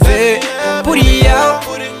have it. Booty out,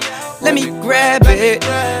 let me grab it.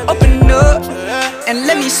 Open up and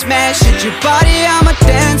let me smash it. Your body I'ma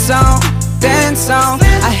dance on, dance on.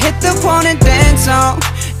 I hit the point and dance on,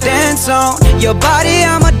 dance on. Your body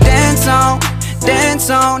I'ma dance on, dance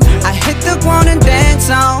on. I hit the point and dance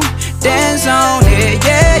on it,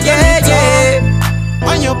 yeah, yeah, yeah.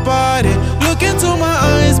 On your body, look into my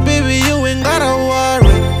eyes, baby, you ain't gotta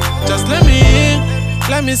worry. Just let me in,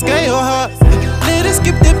 let me scare your heart. Let us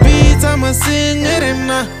skip the beats, I'ma sing it and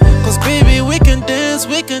cause baby we can dance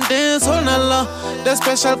all night long. That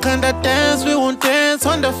special kind of dance, we won't dance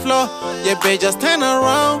on the floor. Yeah babe, just turn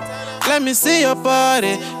around, let me see your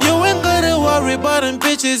body. You ain't gotta worry about them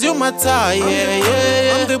bitches, you my tie, yeah,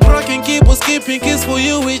 yeah. I'm the broken keyboard skipping kiss for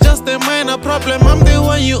you, it's just a minor problem. I'm the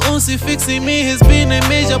one you own, see fixing me has been a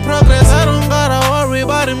major progress. I don't gotta worry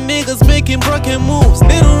about them niggas making broken moves.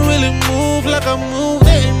 They don't really move like I move,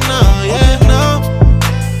 they know, yeah, no.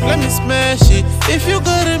 Let me smash it. If you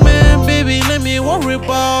got it, man, baby, let me worry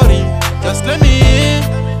about it. Just let me in,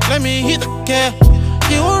 let me hit the cat.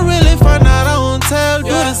 You won't really find out, I won't tell, do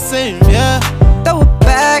the same, yeah. Throw it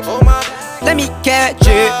back, let me catch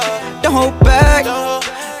it. Don't hold back,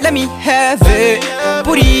 let me have it.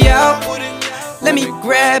 Booty out, let me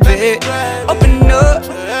grab it. Open up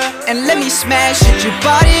and let me smash it. Your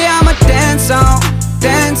body, I'ma dance on,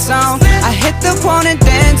 dance on. I hit the point and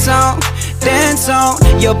dance on, dance on.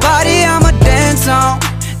 Your body, I'ma dance on,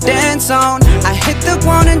 dance on. I hit the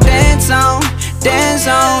point and dance on, dance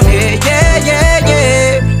on. Yeah, yeah, yeah,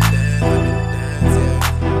 yeah.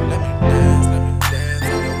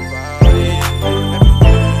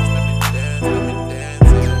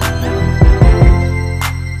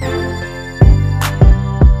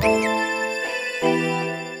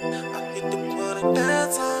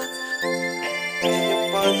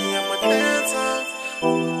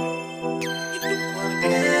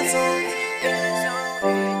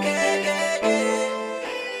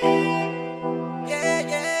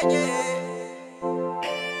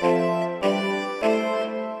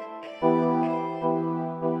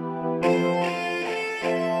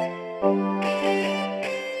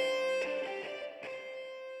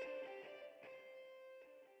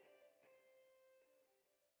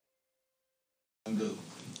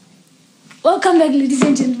 Welcome back, ladies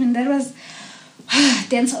and gentlemen. That was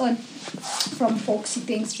Dance On from Foxy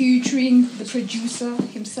Things, featuring the producer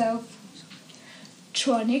himself,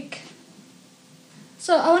 Tronic.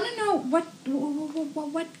 So I want to know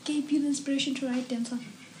what gave you the inspiration to write Dance On?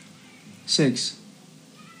 Sex.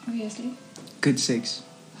 Obviously. Good sex.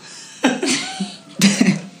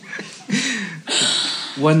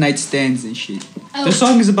 One night stands and shit. Oh. The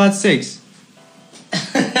song is about sex.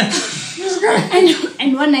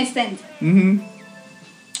 and one night stands.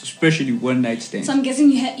 Especially one night stands. So I'm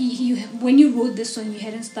guessing you when you wrote this song, you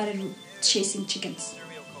hadn't started chasing chickens.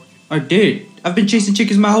 I did. I've been chasing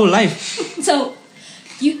chickens my whole life. So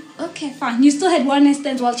okay, fine. You still had one night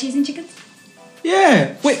stands while chasing chickens?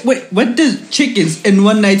 Yeah. Wait. What does chickens and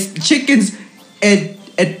one night chickens at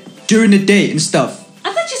during the day and stuff?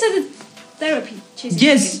 I thought you said the therapy chasing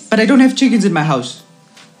Yes, chickens. but I don't have chickens in my house.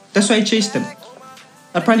 That's why I chase them.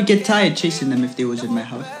 I'd probably get tired chasing them if they was in my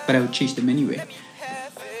house, but I would chase them anyway.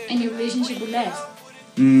 And your relationship would last.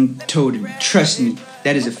 Totally. Trust me,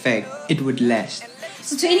 that is a fact. It would last.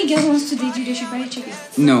 So to any girl who wants to date you, they should buy a chicken.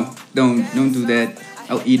 No, don't do that.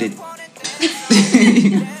 I'll eat it.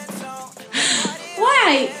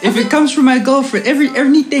 Why? If it comes from my girlfriend,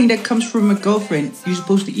 anything that comes from a girlfriend, you're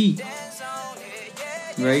supposed to eat.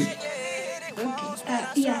 Right?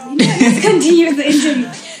 Yeah, let's continue with the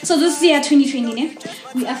interview. So this year, 2020,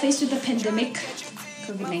 we are faced with the pandemic,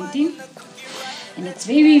 COVID-19, and it's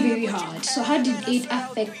very, very hard. So how did it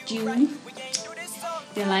affect you,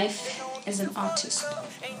 your life as an artist?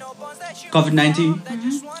 COVID-19?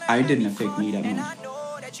 I didn't affect me that much.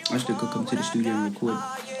 I still could come to the studio and record.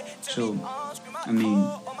 So, I mean,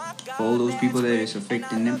 for all those people that it's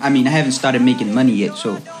affecting them, I mean, I haven't started making money yet,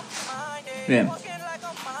 so, yeah.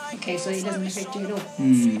 Okay, so it doesn't affect you at all?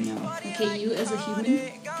 No. Okay, you as a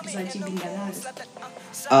human, besides you being an artist?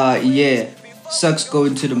 Yeah. Sucks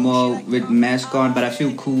going to the mall with mask on, but I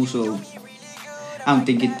feel cool, so I don't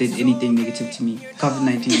think it did anything negative to me.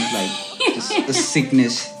 COVID-19 is like just a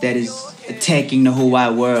sickness that is attacking the whole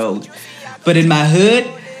wide world. But in my hood,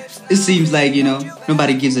 it seems like,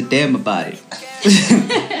 nobody gives a damn about it.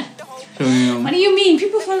 So, What do you mean?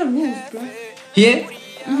 People follow rules, bro. Here?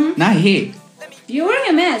 Not here. You're wearing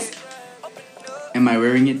a mask. Am I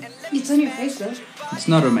wearing it? It's on your face, though. It's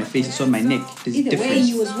not on my face, it's on my neck. There's a Either difference. way,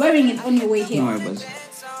 you was wearing it on your way here. No, I wasn't.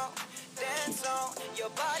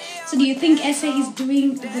 So do you think SA is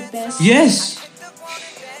doing the best? Yes!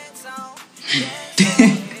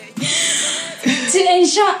 To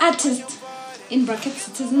ensure artists, in brackets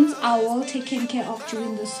citizens, are well taken care of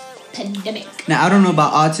during this pandemic. Now, I don't know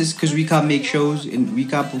about artists because we can't make shows and we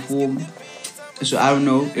can't perform. So I don't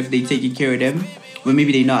know if they taking care of them. Well,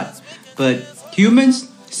 maybe they not. But humans,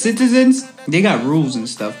 citizens, they got rules and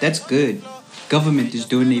stuff. That's good. Government is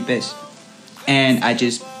doing their best. And I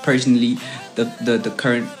just personally, the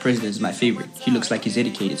current president is my favorite. He looks like he's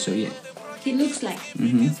educated, so yeah. He looks like.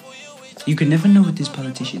 You can never know with these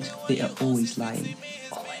politicians. They are always lying.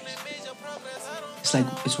 Always. It's like,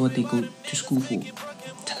 it's what they go to school for.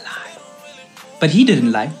 To lie. But he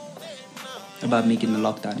didn't lie about making the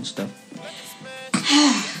lockdown and stuff.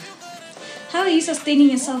 How are you sustaining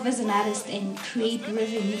yourself as an artist and create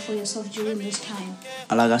revenue for yourself during this time?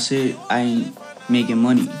 Like I said, I ain't making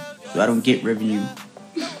money, so I don't get revenue.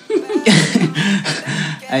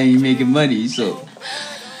 I ain't making money, so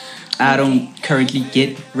I don't currently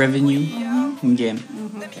get revenue. Yeah.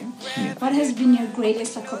 Okay. Yeah. What has been your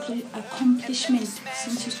greatest accomplishment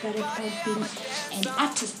since you started out being an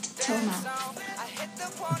artist till now?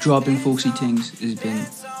 Dropping Foxy Things has been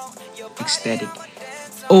ecstatic.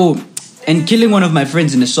 Oh, and killing one of my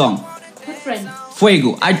friends in the song. What friend?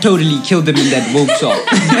 Fuego. I totally killed him in that woke song.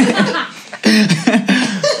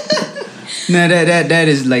 No, that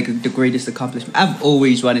is like the greatest accomplishment. I've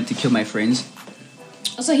always wanted to kill my friends.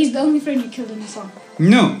 So he's the only friend you killed in the song?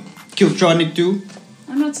 No. Killed Tronic too.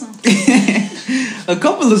 I'm not song. A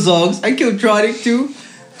couple of songs. I killed Tronic too.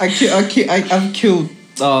 I've killed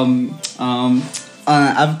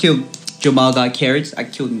I've killed Jamal Got Carrots. I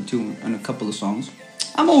killed him too on a couple of songs.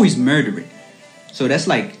 I'm always murdering. So that's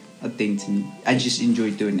like a thing to me. I just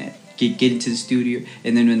enjoy doing that. Get into the studio,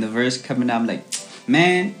 and then when the verse coming out, I'm like,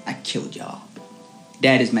 man, I killed y'all.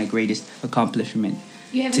 That is my greatest accomplishment.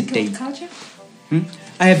 You haven't killed Culture?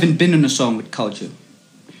 I haven't been on a song with Culture.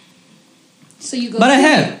 So you go. But I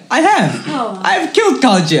have. Oh. I've killed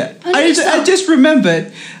Culture. I just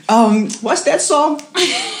remembered. What's that song?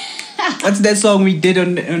 What's that song we did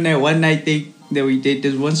on that one night thing that we did?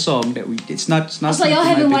 There's one song that we did. It's not. So y'all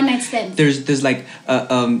having one night stand. There's like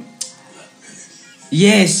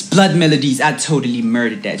yes, Blood Melodies. I totally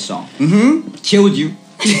murdered that song. Killed you.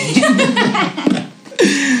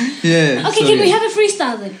 Yeah. Okay, can we have a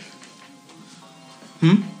freestyle then?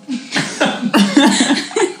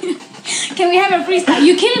 Can we have a freestyle?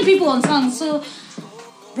 You're killing people on songs, so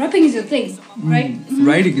rapping is your thing, right?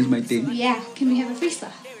 Writing is my thing. Yeah. Can we have a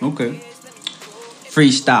freestyle? Okay.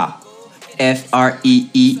 Freestyle. FREESTYLE.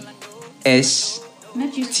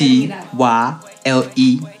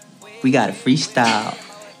 We got a freestyle.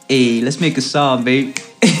 Hey, let's make a song, baby.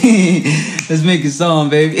 Let's make a song,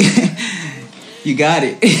 baby. You got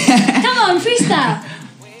it. Come on, freestyle.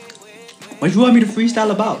 What do you want me to freestyle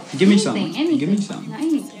about? Give me some. Anything. Give me some.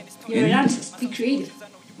 Anything. You're an artist. Be creative.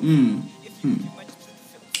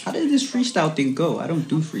 How did this freestyle thing go? I don't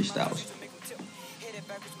do freestyles.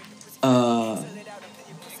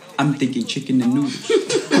 I'm thinking chicken and noodles.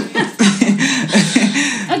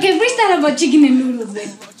 Okay, freestyle about chicken and noodles then.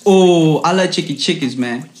 Oh, I love chickens,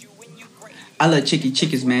 man. I love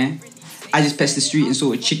chickens, man. I just passed the street and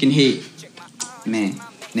saw a chicken head. Man,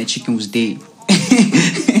 that chicken was dead.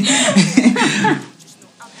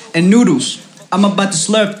 And noodles. I'm about to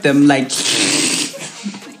slurp them like...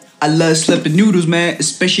 I love slurping noodles, man.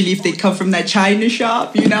 Especially if they come from that China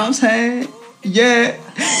shop. You know what I'm saying? Yeah.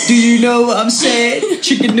 Do you know what I'm saying?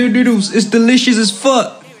 Chicken noodles is delicious as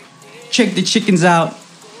fuck. Check the chickens out.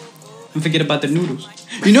 And forget about the noodles.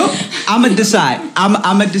 You know, I'ma decide.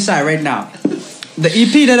 I'ma decide right now. The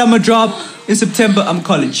EP that I'ma drop in September, I'm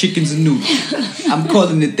calling Chickens and Noodles. I'm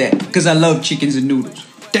calling it that because I love chickens and noodles.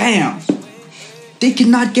 Damn. They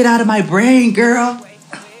cannot get out of my brain, girl.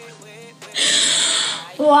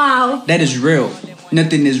 Wow. That is real.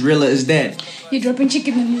 Nothing is realer as that. You're dropping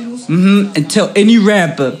chicken and noodles. And tell any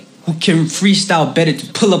rapper who can freestyle better to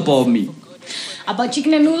pull up on me. About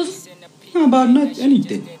chicken and noodles? Not about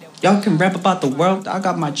anything. Y'all can rap about the world. I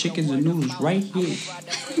got my chickens and noodles right here.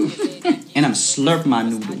 And I'm slurp my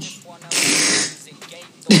noodles.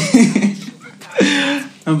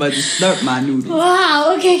 I'm about to slurp my noodles.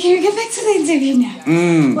 Wow, okay, can we get back to the interview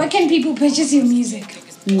now? Where can people purchase your music?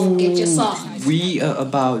 Or get your songs? We are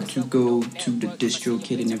about to go to the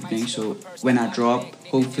DistroKid and everything. So when I drop,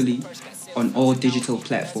 hopefully on all digital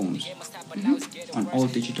platforms. On all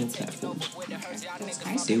digital platforms. That's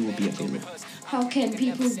nice. They will be available. How can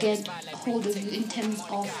people get hold of you in terms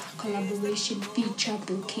of collaboration, feature,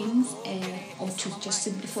 bookings, or to just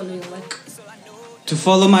simply follow your work? To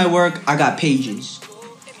follow my work, I got pages.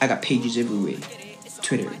 I got pages everywhere.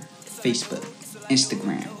 Twitter, Facebook,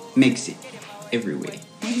 Instagram, Mixit, everywhere.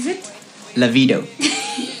 Mixit? Lavido.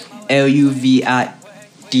 LUVIDO.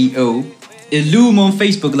 Illume on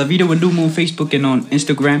Facebook. Lavido Illume on Facebook and on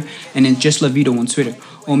Instagram. And then just Lavido on Twitter.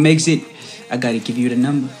 On Mixit, I gotta give you the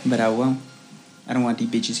number, but I won't. I don't want these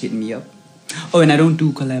bitches hitting me up. Oh, and I don't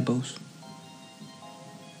do collabos.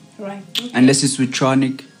 Right. Okay. Unless it's with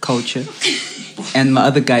Tronic, Culture, and my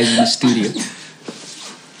other guys in the studio.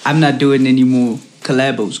 I'm not doing any more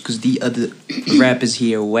collabos because the other rappers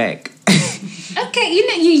here are whack. Okay,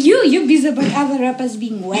 you're busy about other rappers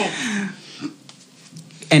being whack.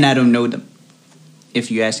 And I don't know them. If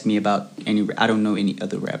you ask me about any, I don't know any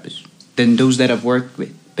other rappers than those that I've worked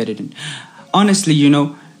with better than. Honestly, you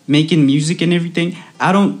know, making music and everything,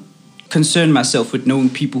 I don't concern myself with knowing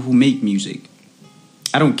people who make music.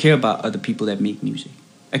 I don't care about other people that make music.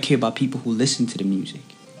 I care about people who listen to the music.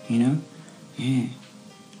 You know? Yeah.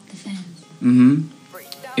 The fans.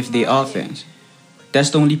 If they are fans. That's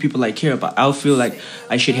the only people I care about. I don't feel like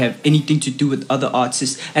I should have anything to do with other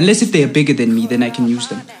artists. Unless if they are bigger than me, then I can use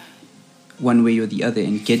them. One way or the other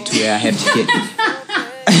and get to where I have to get.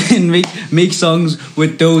 And make songs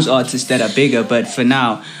with those artists that are bigger. But for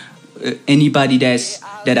now, anybody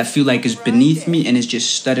that I feel like is beneath me and is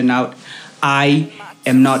just starting out, I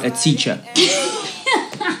am not a teacher.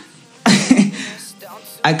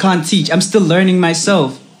 I can't teach. I'm still learning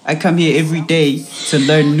myself. I come here every day to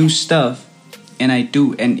learn new stuff. And I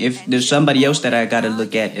do. And if there's somebody else that I gotta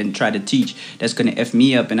look at and try to teach, that's gonna F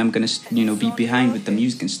me up, and I'm gonna, be behind with the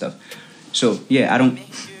music and stuff. So yeah, I don't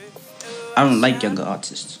like younger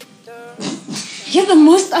artists. You're the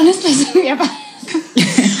most honest person we ever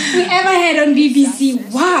had on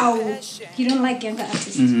BBC. Wow. You don't like younger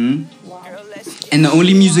artists. Mm-hmm. Wow. And the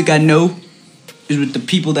only music I know is with the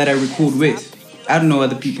people that I record with. I don't know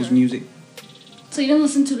other people's music. So you don't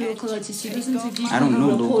listen to local artists, you listen to people. I don't know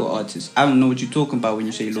local artists. I don't know what you're talking about when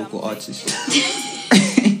you say local artists.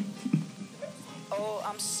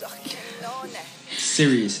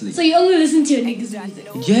 Seriously. So you only listen to your niggas'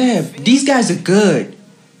 music? Yeah, these guys are good.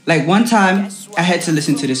 Like one time, I had to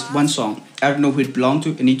listen to this one song. I don't know who it belonged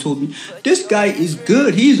to, and he told me, this guy is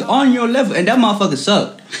good, he's on your level, and that motherfucker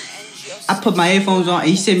sucked. I put my headphones on, and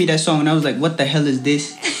he sent me that song, and I was like, what the hell is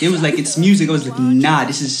this? It was like, it's music. I was like, nah,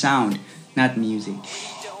 this is sound, not music.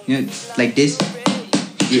 You know, like this.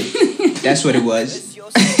 Yeah, that's what it was.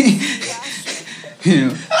 You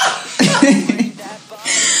know.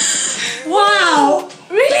 Wow,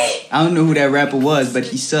 really? I don't know who that rapper was, but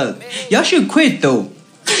he sucked. Y'all should quit, though.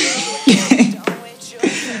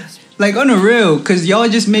 Like, on the real, because y'all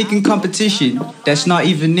just making competition that's not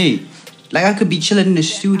even it. Like, I could be chilling in the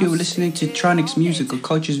studio listening to Tronic's music or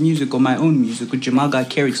Culture's music or my own music or Jamal Got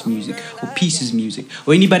Carrick's music or Peace's music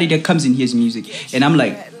or anybody that comes in here's music. And I'm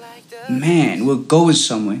like, man, we're going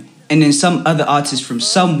somewhere. And then some other artist from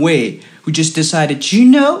somewhere who just decided,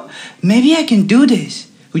 maybe I can do this.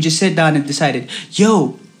 Who just sat down and decided,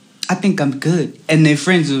 yo, I think I'm good. And their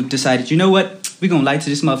friends who decided, you know what? We're going to lie to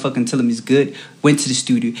this motherfucker and tell him he's good. Went to the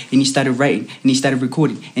studio and he started writing and he started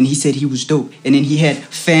recording and he said he was dope. And then he had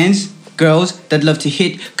fans, girls that love to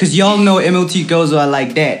hit, because y'all know MLT girls are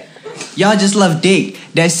like that. Y'all just love dick.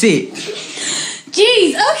 That's it.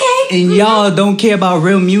 Jeez, okay. And y'all don't care about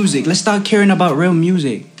real music. Let's start caring about real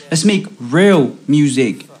music. Let's make real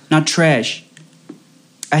music, not trash.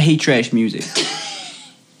 I hate trash music.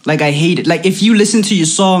 Like, I hate it. Like, if you listen to your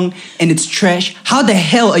song and it's trash, how the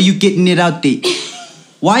hell are you getting it out there?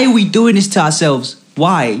 Why are we doing this to ourselves?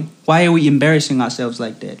 Why? Why are we embarrassing ourselves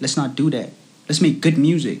like that? Let's not do that. Let's make good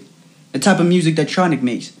music. The type of music that Tronic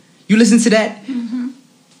makes. You listen to that,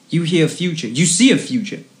 you hear a future. You see a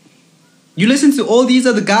future. You listen to all these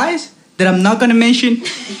other guys that I'm not going to mention.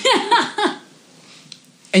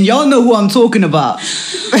 And y'all know who I'm talking about.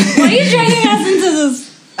 Why are you dragging us into this?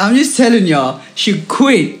 I'm just telling y'all, should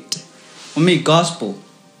quit or make gospel.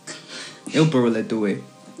 El Burro led the way.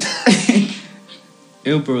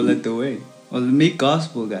 El Burro led the way. Or make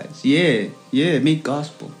gospel, guys. Yeah, make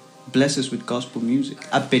gospel. Bless us with gospel music.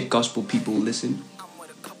 I bet gospel people will listen.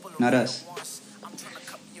 Not us.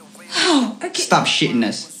 Oh, okay. Stop shitting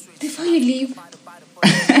us. Before you leave,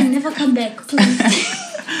 and never come back, please.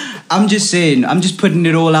 I'm just saying, I'm just putting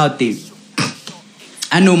it all out there.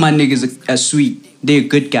 I know my niggas are sweet. They're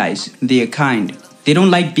good guys. They're kind. They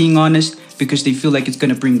don't like being honest because they feel like it's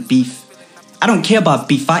gonna bring beef. I don't care about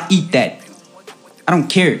beef. I eat that. I don't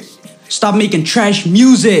care. Stop making trash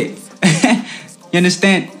music. You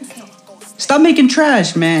understand? Stop making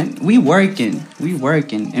trash, man. We working.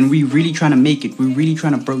 And we really trying to make it. We really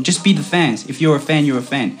trying to just be the fans. If you're a fan, you're a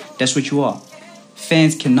fan. That's what you are.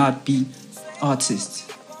 Fans cannot be artists.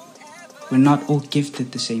 We're not all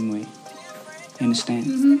gifted the same way. You understand?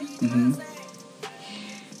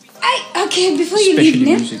 Okay, before Especially you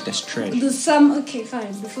leave, music that's trash. Okay,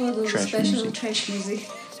 fine. Before the special music. trash music,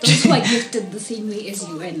 those who are gifted the same way as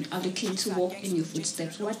you and are looking to walk in your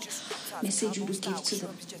footsteps, what message would you give to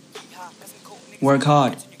them? Work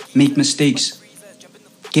hard. Make mistakes.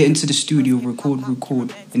 Get into the studio,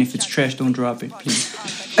 record. And if it's trash, don't drop it, please.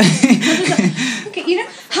 Okay,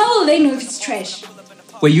 how will they know if it's trash?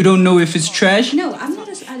 Well, you don't know if it's trash? No, I'm not.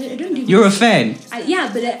 I don't do. You're a fan. Yeah,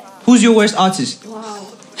 but. Who's your worst artist? Wow.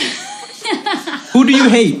 Who do you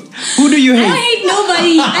hate? I don't hate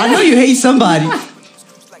nobody. I know you hate somebody.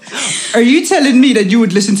 Are you telling me that you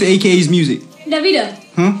would listen to AKA's music? Davida,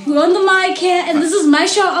 we're on the mic here, and this is my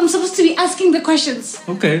show. I'm supposed to be asking the questions.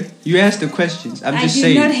 Okay, you ask the questions. I'm just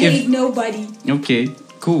saying. I do not hate nobody. Okay,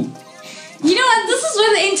 cool. You know what? This is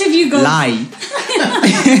where the interview goes. Lie.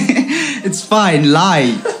 It's fine,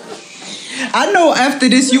 lie. I know after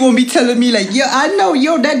this you won't be telling me like,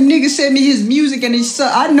 that nigga sent me his music and he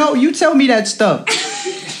sucked. I know, you tell me that stuff.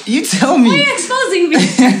 You tell me. Why are you exposing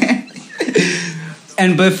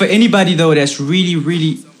me? But for anybody though that's really,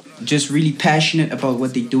 really, just really passionate about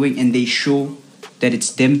what they're doing and they show that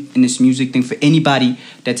it's them in this music thing. For anybody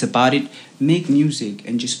that's about it, make music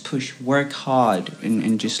and just push, work hard,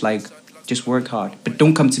 and just work hard. But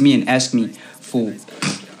don't come to me and ask me for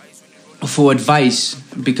advice,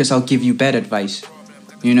 because I'll give you bad advice.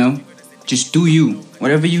 You know, just do you.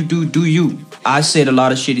 Whatever you do, do you. I said a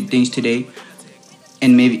lot of shitty things today,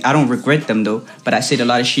 and maybe I don't regret them though, but I said a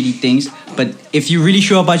lot of shitty things. But if you're really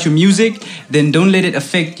sure about your music, then don't let it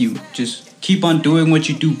affect you. Just keep on doing what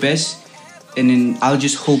you do best, and then I'll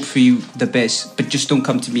just hope for you the best. But just don't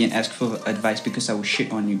come to me and ask for advice, because I will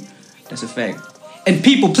shit on you. That's a fact. And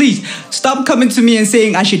people, please stop coming to me and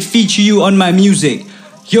saying I should feature you on my music.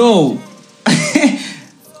 Yo,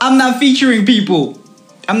 I'm not featuring people.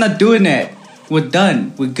 I'm not doing that. We're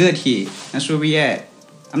done. We're good here. That's where we at.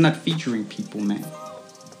 I'm not featuring people, man.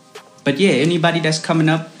 But yeah, anybody that's coming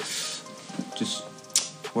up, just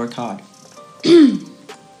work hard.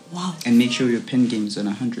 Wow. And make sure your pen game is on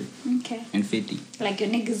 100. Okay. And 50. Like your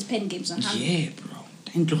niggas' pen games on 100. Yeah, bro.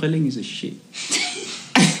 Ntlogeleng is a shit.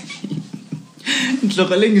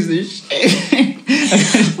 Ntlogeleng is a shit.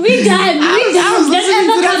 We done. Let's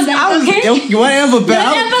never come back, okay? Whatever, bro.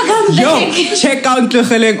 Never come back. Yo, check out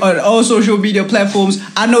Ntlogeleng on all social media platforms.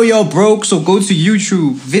 I know y'all broke, so go to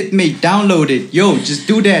YouTube, VidMate, download it. Yo, just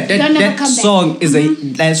do that. That song is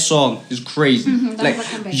that song is crazy. Like,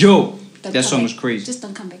 yo, that song is crazy. Just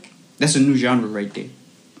don't come back. That's a new genre right there.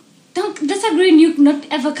 That's a great new, not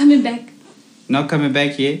ever coming back. Not coming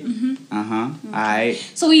back here? Alright.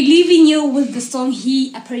 So we're leaving you with the song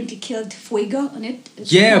he apparently killed Fuego on it.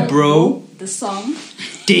 It's yeah, bro. The song.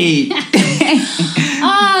 Dead.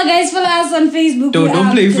 Guys, follow us on Facebook.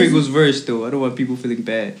 Don't play Fuego's verse though. I don't want people feeling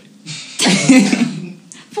bad.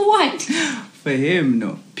 For what? For him,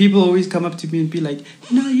 no. People always come up to me and be like,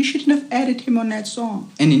 "No, you shouldn't have added him on that song."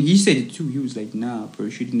 And then he said it too. He was like, "Nah, bro,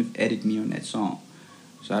 you shouldn't have added me on that song."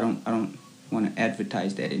 So I don't want to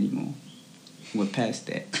advertise that anymore. We're past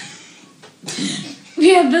that.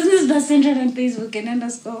 We are Business Buzz Central on Facebook and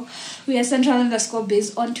 _ we are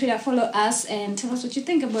Central_Biz on Twitter. Follow us and tell us what you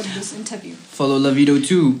think about this interview. Follow Lavido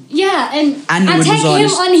too. Yeah, and tag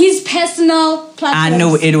him on his personal platforms. I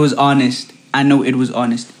know it was honest.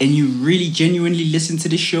 And you really genuinely listen to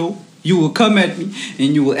the show. You will come at me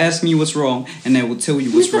and you will ask me what's wrong, and I will tell you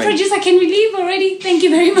what's right. Mr. Producer, can we leave already? Thank you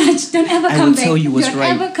very much. Don't ever come back. I will tell you what's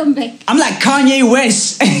right. Don't ever come back. I'm like Kanye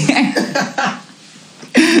West.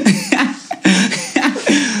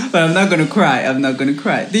 But I'm not gonna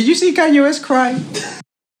cry. Did you see Kanye West cry?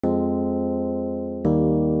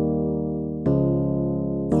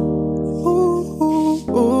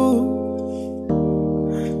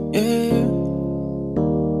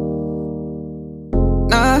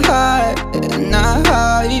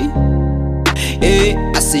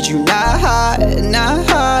 I said you not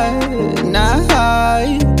high.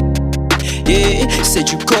 Yeah, said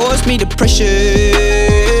you caused me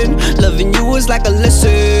depression. Loving you was like a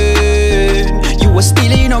lesson. You were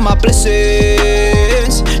stealing all my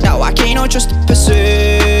blessings. Now I can't trust a person,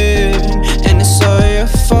 and it's all your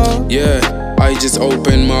fault. Yeah, I just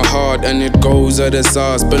open my heart and it goes at the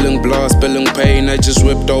sauce. Spilling blood, spilling pain, I just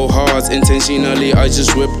ripped all hearts. Intentionally, I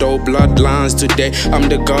just ripped all bloodlines. Today, I'm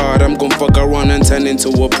the god, I'm gon' fuck around and turn into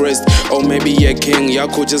a priest. Or maybe a king, y'all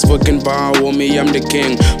could just fucking bow on me, I'm the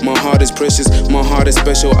king. My heart is precious, my heart is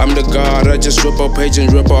special, I'm the god. I just rip a page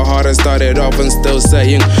and rip a heart and started off and still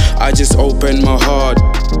saying I just opened my heart.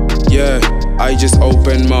 Yeah, I just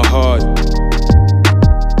opened my heart.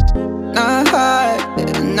 Not high.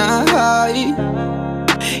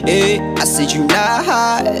 Yeah, I said you not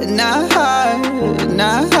high.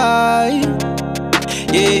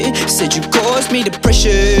 Yeah, said you caused me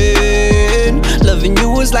depression. Loving you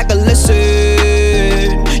was like a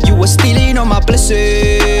lesson. You were stealing all my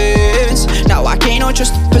blessings. Now I can't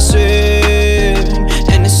trust a person,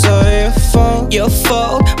 and it's all your fault. Your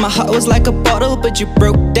fault. My heart was like a bottle, but you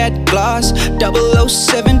broke that glass.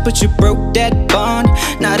 007, but you broke that bond.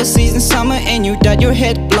 Now the season summer and you dyed your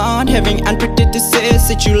head blonde. Having unpredicted sex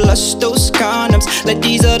that you lost those condoms. Let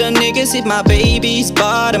these other niggas hit my baby's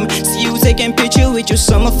bottom. See you taking picture with your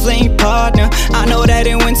summer flame partner. I know that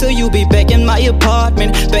in winter you'll be back in my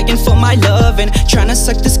apartment, begging for my loving, trying to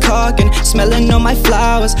suck this cock and smelling all my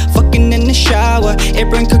flowers. Fucking in the shower,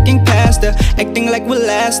 apron cooking pasta, acting like we'll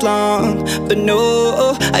last long. But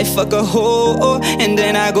no, I fuck a hoe, and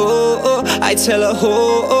then I go, I tell a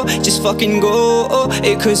hoe, just fucking go,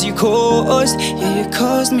 cause you caused, yeah, you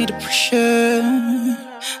caused me depression.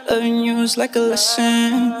 Loving you is like a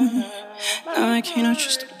lesson. Now I can't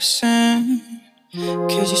trust a person,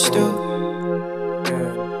 cause you still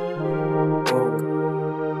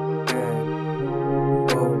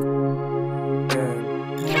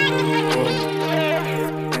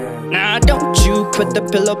put the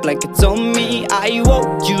pillow blankets on me. I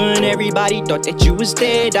woke you and everybody thought that you was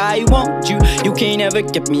dead. I want you, you can't ever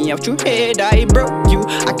get me out your head. I broke you,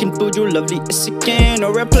 I can fold you lovely as I can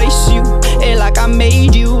or replace you. Hey, like I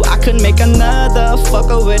made you, I could make another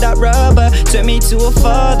fucker without rubber. Turn me to a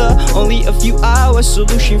father, only a few hours.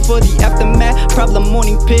 Solution for the aftermath, problem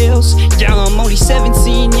morning pills. Yeah, I'm only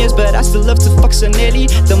 17 years, but I still love to fuck Sanelli.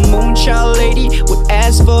 The moonchild lady would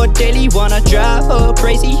ask for a daily. Wanna drive her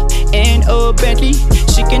crazy in a Bentley.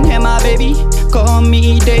 She can have my baby, call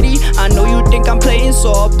me daddy. I know you think I'm playing,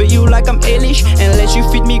 so I'll bet you like I'm Elish and let you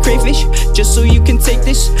feed me crayfish, just so you can take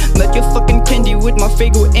this. Melt your fucking candy with my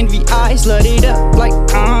figure envy eyes. Let it up like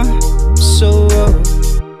so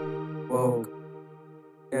whoa,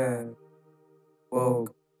 yeah, whoa,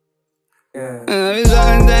 yeah.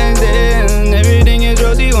 And everything is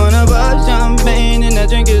rosy. Wanna pop champagne and I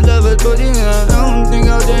drink his lover's booty. I don't think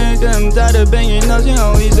I'll drink, I'm tired of banging nothing.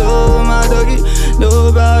 Always over my doggy,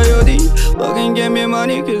 no priority. Fucking get me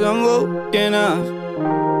money cause I'm woken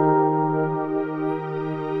up.